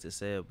 I hate to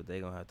say it, but they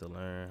gonna have to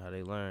learn how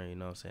they learn. You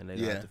know what I'm saying? They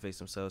gonna have to fix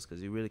themselves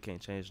because you really can't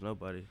change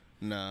nobody.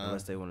 Nah.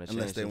 Unless they want to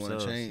change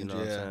themselves. You know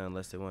what I'm saying?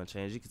 Unless they want to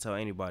change. You can tell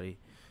anybody.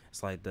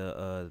 It's like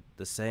the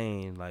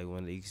saying, like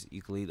when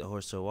you can lead the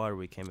horse to the water,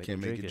 we can't make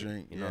it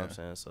drink. You know what I'm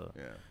saying? So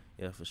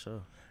yeah, for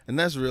sure. And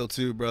that's real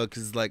too, bro.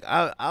 Cause like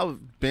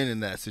I've been in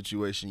that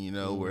situation, you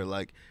know, where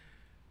like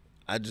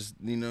I just,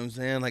 you know what I'm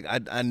saying? Like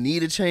I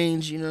need a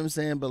change, you know what I'm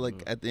saying? But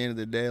like at the end of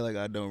the day, like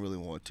I don't really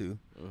want to.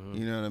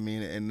 You know what I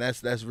mean? And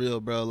that's real,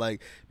 bro.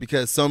 Like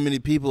because so many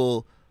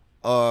people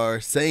are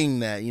saying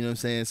that, you know what I'm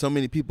saying? So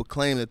many people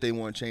claim that they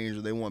want change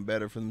or they want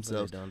better for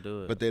themselves,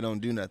 but they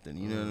don't do nothing,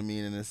 you know what I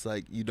mean? And it's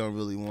like you don't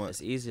really want.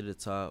 It's easy to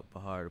talk,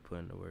 but hard to put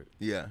in the work.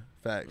 Yeah,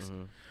 facts.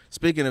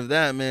 Speaking of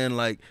that, man,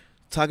 like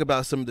talk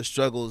about some of the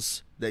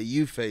struggles that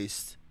you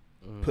faced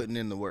putting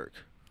in the work.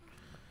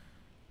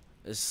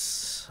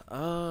 It's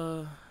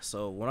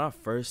so when I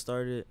first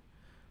started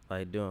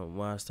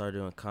when I started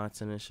doing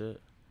content and shit,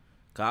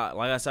 like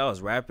I said, I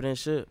was rapping and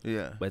shit.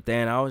 Yeah. But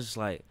then I was just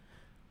like,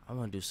 I'm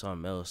gonna do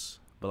something else.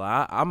 But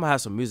like, I'm gonna have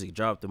some music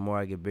drop the more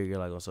I get bigger,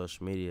 like on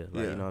social media.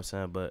 Like, you know what I'm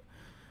saying? But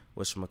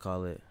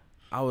whatchamacallit,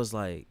 I was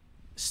like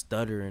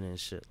stuttering and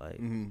shit.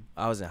 Like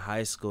I was in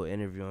high school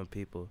interviewing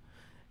people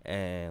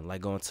and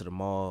like going to the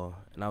mall,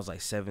 and I was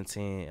like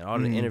 17. And all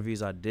the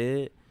interviews I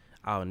did,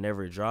 I would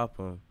never drop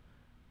them.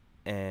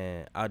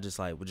 And I just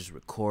like would just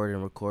record.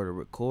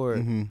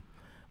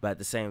 But at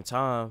the same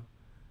time,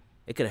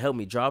 it could help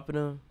me dropping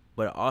them.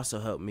 But it also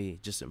helped me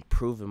just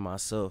improving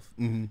myself,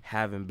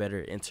 having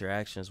better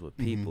interactions with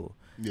people,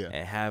 and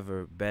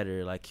having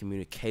better like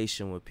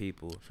communication with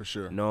people. For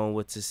sure. Knowing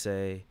what to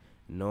say,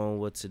 knowing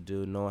what to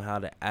do, knowing how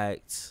to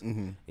act.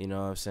 You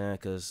know what I'm saying?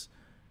 Because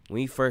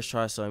when you first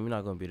try something, you're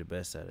not gonna be the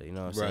best at it. You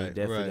know what I'm saying? You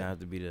definitely gonna have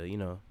to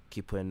be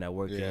keep putting that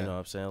work in. You know what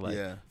I'm saying? Like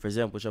for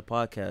example, with your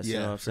podcast. You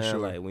know what I'm saying? Sure.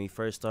 Like when you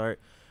first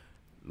start,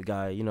 we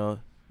got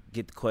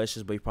get the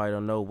questions, but you probably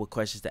don't know what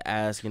questions to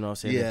ask, you know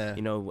what I'm saying? Yeah.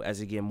 You know, as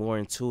you get more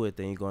into it,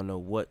 then you're going to know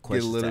what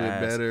questions to ask. Get a little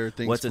bit better,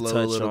 things what to flow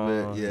touch a little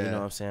on, bit. Yeah. You know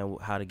what I'm saying?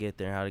 How to get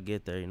there,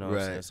 you know what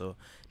I'm saying? So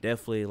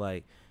definitely,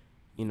 like,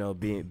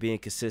 being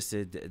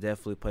consistent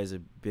definitely plays a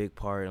big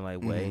part in,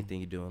 like, what anything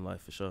you do in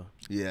life, for sure.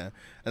 Yeah.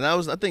 And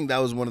I think that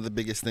was one of the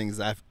biggest things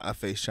I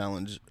faced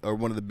or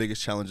one of the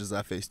biggest challenges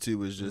I faced, too,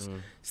 was just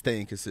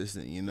staying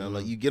consistent, you know?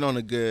 Like, you get on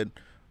a good,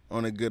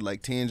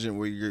 like, tangent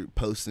where you're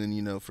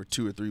posting, for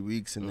 2 or 3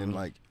 weeks, and then,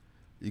 like,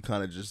 you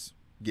kind of just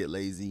get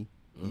lazy.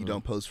 You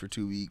don't post for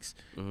 2 weeks.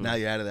 Now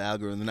you're out of the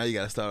algorithm. Now you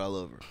got to start all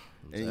over.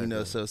 And you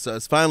know, so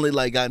it's finally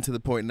like gotten to the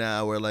point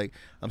now where like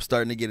I'm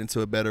starting to get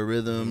into a better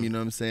rhythm. You know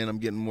what I'm saying? I'm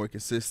getting more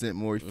consistent,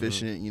 more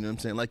efficient. You know what I'm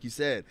saying? Like you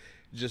said,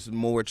 just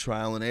more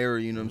trial and error.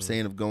 You know what I'm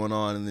saying, of going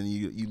on, and then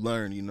you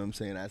learn. You know what I'm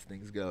saying, as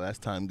things go, as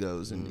time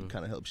goes, and it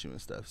kind of helps you and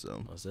stuff.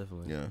 So most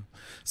definitely. Yeah.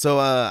 So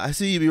I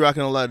see you be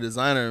rocking a lot of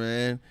designer,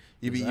 man.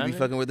 You be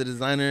fucking with the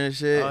designer and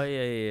shit. Oh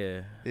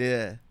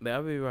yeah. Man,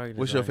 I be rocking.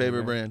 What's your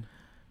favorite brand?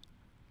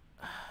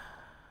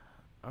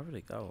 I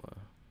really got one.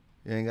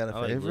 You ain't got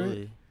a favorite? Like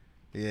Louis.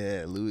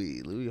 Yeah,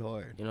 Louis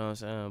hard. You know what I'm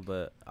saying?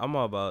 But I'm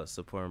all about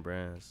supporting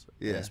brands.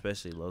 Yeah.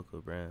 Especially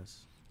local brands.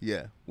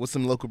 Yeah. What's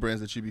some local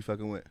brands that you be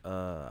fucking with?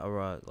 I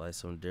rock like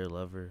some Dear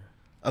Lover.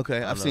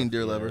 Okay, I've seen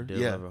Dear Lover.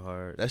 Dear Lover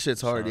hard. That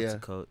shit's hard, Shout out yeah. to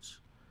Coach.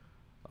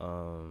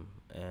 And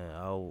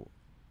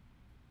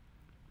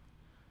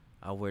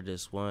I wear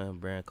this one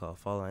brand called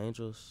Fallen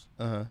Angels.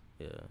 Uh-huh.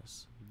 Yeah.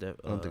 I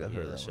don't think I've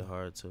heard that that shit one.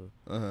 hard too.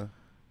 Uh-huh.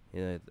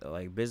 Yeah,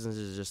 like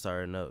businesses just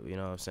starting up, you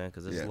know what I'm saying?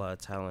 Because there's Yeah. a lot of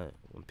talent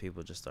when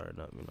people just starting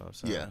up, you know what I'm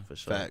saying? Yeah, For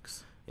sure.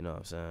 facts. You know what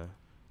I'm saying?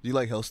 Do you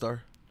like Hellstar?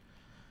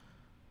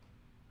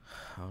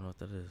 I don't know what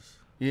that is.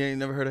 You ain't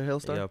never heard of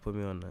Hellstar? Yeah, put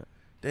me on that.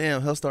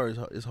 Damn,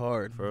 Hellstar is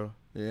hard. For real?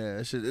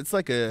 Yeah, it's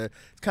like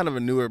it's kind of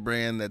a newer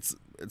brand that's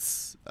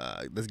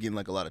getting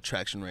like a lot of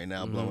traction right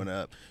now, blowing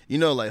up. You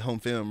know, like Home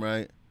Film,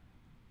 right?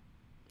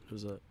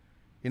 Who's that?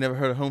 You never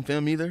heard of Home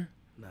Film either?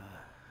 Nah.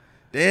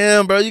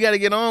 Damn, bro, you got to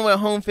get on with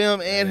Home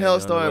Film and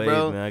Hellstar,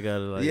 bro. Man, I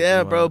gotta, like,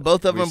 yeah, bro,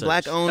 both of them research.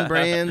 black-owned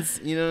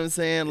brands. You know what I'm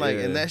saying? Like,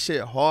 and that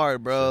shit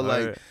hard, bro. Shit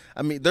hard. Like,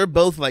 I mean, they're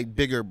both like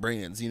bigger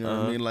brands. You know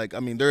what I mean? Like, I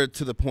mean, they're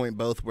to the point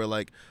both where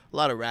like a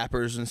lot of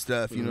rappers and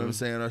stuff. You know what I'm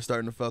saying? Are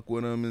starting to fuck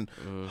with them. And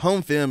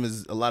Home Film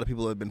is a lot of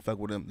people have been fuck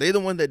with them. They the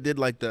one that did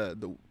like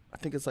the I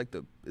think it's like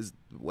is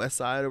West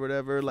Side or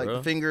whatever. Like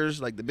the fingers,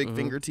 like the big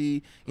finger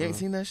tee. You ain't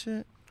seen that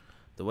shit?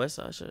 The West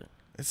Side shit?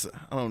 It's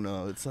I don't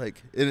know. It's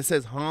like and it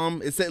says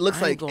Hom. It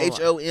looks like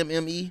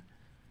HOMME.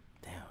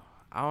 Damn,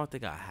 I don't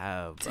think I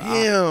have.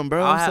 Damn,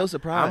 bro, I'm so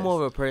surprised. I'm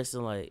more of a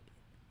person like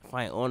if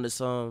I ain't on to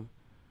something,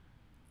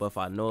 but if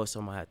I know it's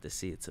something, I have to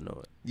see it to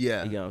know it.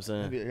 Yeah, you get what I'm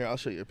saying. Here, I'll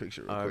show you a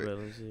picture real quick.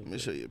 Let me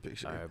show you a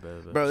picture. All right,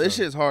 bet. Bro, this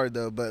shit's hard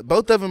though. But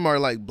both of them are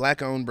like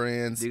black-owned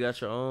brands. You got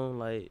your own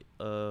like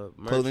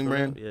merch clothing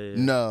brand? Yeah.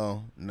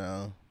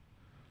 No.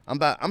 I'm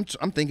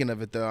thinking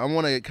of it though. I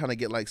want to kind of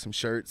get like some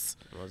shirts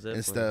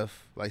and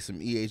stuff, like some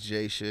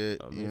EHJ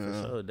shit. I mean,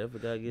 for sure, definitely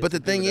gotta get. But the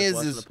thing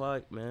is the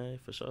pod, man,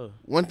 for sure.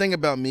 One thing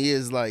about me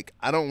is like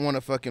I don't want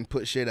to fucking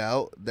put shit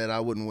out that I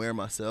wouldn't wear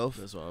myself.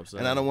 That's what I'm saying.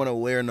 And I don't want to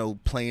wear no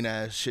plain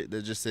ass shit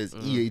that just says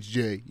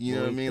EHJ. You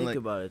know what I mean? Think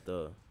about it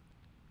though.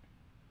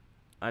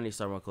 I need to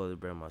start my clothing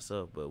brand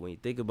myself, but when you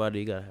think about it,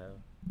 you gotta have.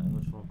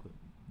 What's wrong with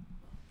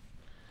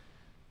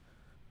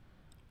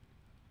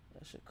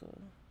that shit? Cool.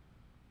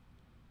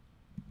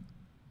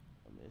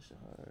 Shit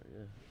hard,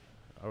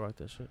 yeah. I rock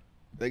that shit.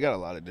 They got a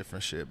lot of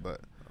different shit, but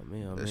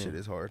that shit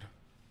is hard.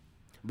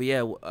 But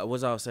yeah,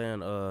 what I was saying,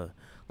 like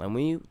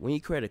when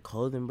you create a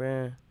clothing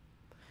brand,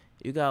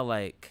 you got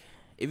like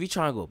if you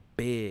trying to go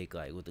big,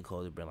 like with the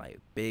clothing brand, like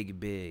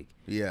big,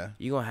 yeah,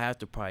 you gonna have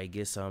to probably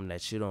get something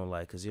that you don't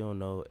like, cause you don't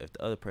know if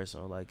the other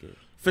person don't like it.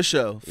 For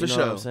sure,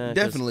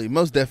 definitely,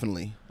 most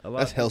definitely.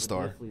 That's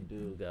Hellstar. Definitely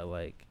do got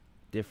like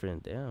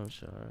different. Damn,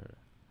 sure.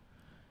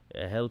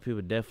 Yeah, hell of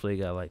people definitely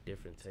got like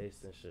different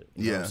tastes and shit.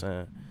 You know what I'm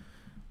saying?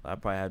 I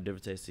probably have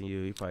different tastes than you.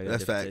 You probably got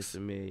different tastes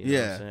than me. You know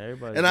what I'm saying?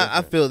 Everybody's and different.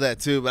 I feel that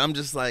too, but I'm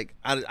just like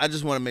I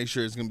just want to make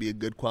sure it's gonna be a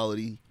good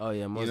quality. Oh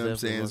yeah, most you know what I'm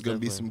saying? It's gonna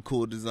be definitely. some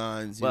cool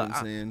designs. You know what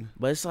I'm saying?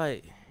 But it's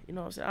like you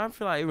know what I'm saying. I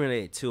feel like it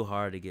really ain't too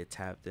hard to get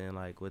tapped in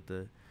like with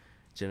the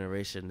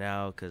generation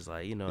now, cause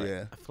like you know I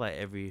feel like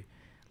every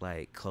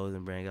like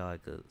clothing brand got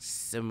like a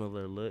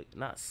similar look,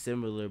 not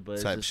similar, but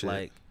it's just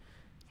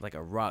like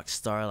a rock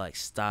star, like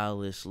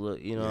stylish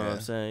look. You know what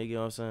I'm saying? You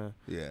know what I'm saying?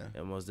 Yeah.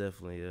 And most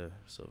definitely, yeah.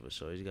 So for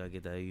sure, you gotta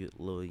get that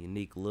little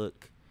unique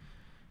look.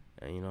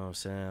 And you know what I'm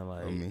saying?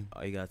 Like,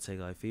 all you gotta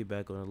take like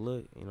feedback on the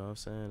look. You know what I'm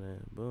saying?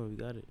 And boom, you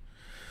got it.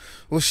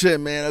 Well,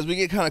 shit, man. As we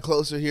get kind of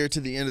closer here to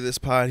the end of this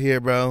pod here,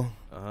 bro.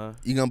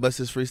 You gonna bust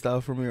this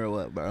freestyle for me or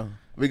what, bro?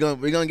 We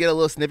gonna get a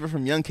little snippet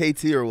from Young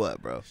KT or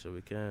what, bro? Sure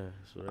we can.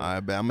 Sure. All right,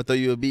 bet. I'm gonna throw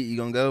you a beat. You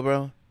gonna go,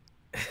 bro?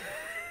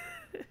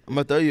 I'm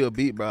gonna throw you a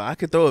beat, bro. I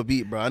could throw a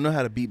beat, bro. I know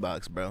how to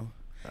beatbox, bro.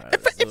 All right,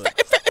 let's do it.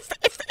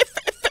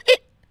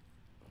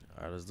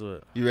 All right, let's do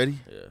it. You ready?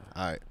 Yeah.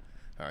 All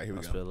right, here we go.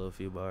 I'll spit a little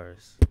few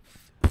bars.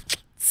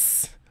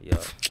 Yo.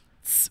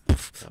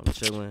 I'm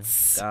chilling,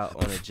 got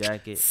on a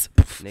jacket,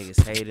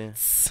 niggas hating,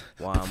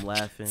 while I'm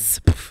laughing,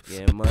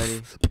 getting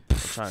money, I'm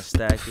trying to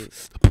stack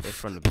it, and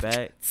from the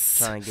back,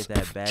 trying to get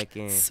that back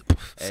end.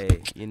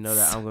 Hey, you know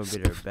that I'm gonna be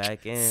their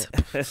back end.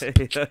 Okay.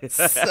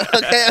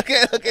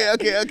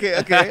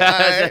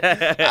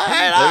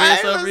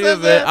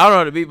 I don't know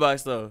how to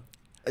beatbox though.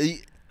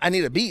 I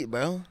need a beat,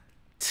 bro.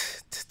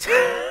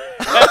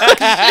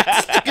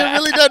 You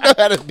really don't know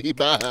how to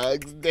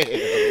beatbox.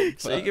 Damn.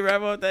 So you can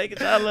rap on that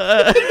guitar.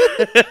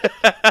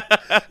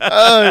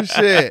 Oh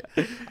shit.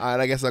 All right,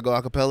 I guess I'll go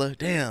acapella.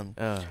 Damn.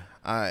 All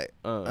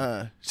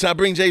right. Should I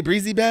bring Jay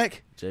Breezy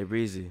back? Jay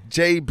Breezy.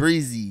 Jay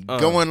Breezy,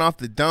 going off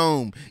the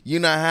dome. You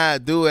know how I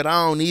do it.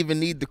 I don't even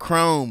need the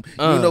chrome.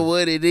 You know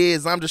what it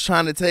is. I'm just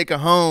trying to take her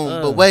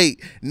home. But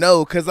wait,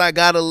 no, because I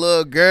got a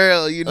little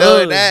girl. You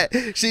know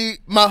that? She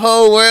my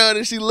whole world,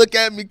 and she look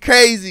at me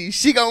crazy.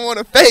 She gonna want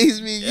to phase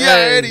me. You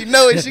already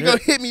know it. She gonna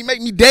hit me, make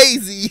me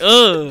daisy.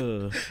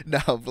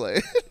 Nah, I'm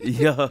playing.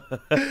 Yo.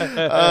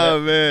 Oh,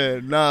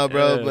 man. Nah,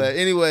 bro. But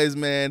anyways,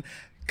 man.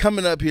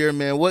 Coming up here,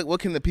 man, what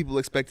can the people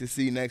expect to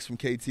see next from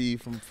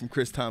KT, from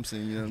Kris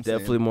Thompson? You know what I'm saying?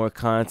 Definitely more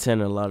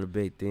content and a lot of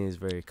big things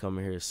very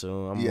coming here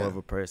soon. I'm more of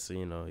a person,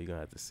 you know, you're going to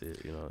have to see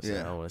it, you know what I'm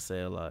saying? I don't want to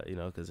say a lot, you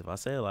know, because if I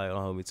say a lot,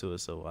 don't hold me to it.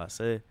 So I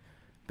say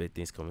big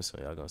things coming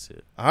soon. Y'all going to see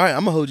it. All right,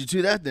 I'm going to hold you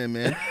to that then,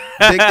 man.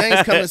 Big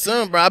things coming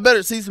soon, bro. I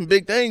better see some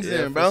big things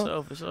then,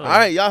 bro. For sure. All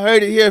right, y'all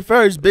heard it here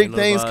first. Big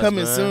things vibes,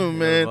 coming soon,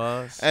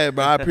 man. Hey,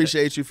 bro, I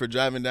appreciate you for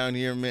driving down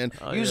here, man.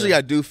 Usually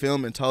I do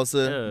film in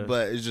Tulsa,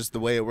 but it's just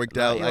the way it worked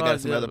out. I got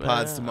some other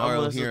pods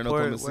tomorrow here in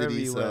Oklahoma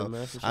City, so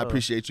I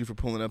appreciate you for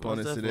pulling up on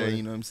us today.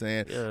 You know what I'm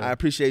saying? I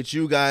appreciate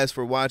you guys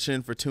for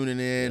watching, for tuning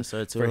in,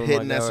 for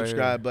hitting that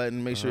subscribe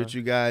button. Make sure that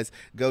you guys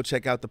go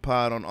check out the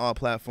pod on all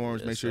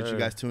platforms. Make sure that you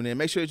guys tune in.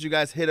 Make sure that you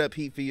guys hit up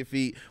Heat for Your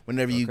Feet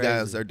whenever you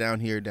guys are down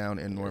here, down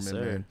in Norman,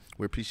 man.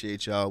 We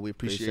appreciate y'all. We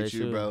appreciate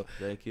you, bro.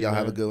 Thank you. Y'all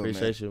have a good one, man.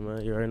 Appreciate you,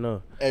 man. You already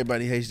know.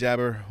 Everybody hates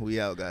Jabber. We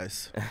out,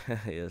 guys.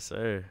 Yes,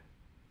 sir.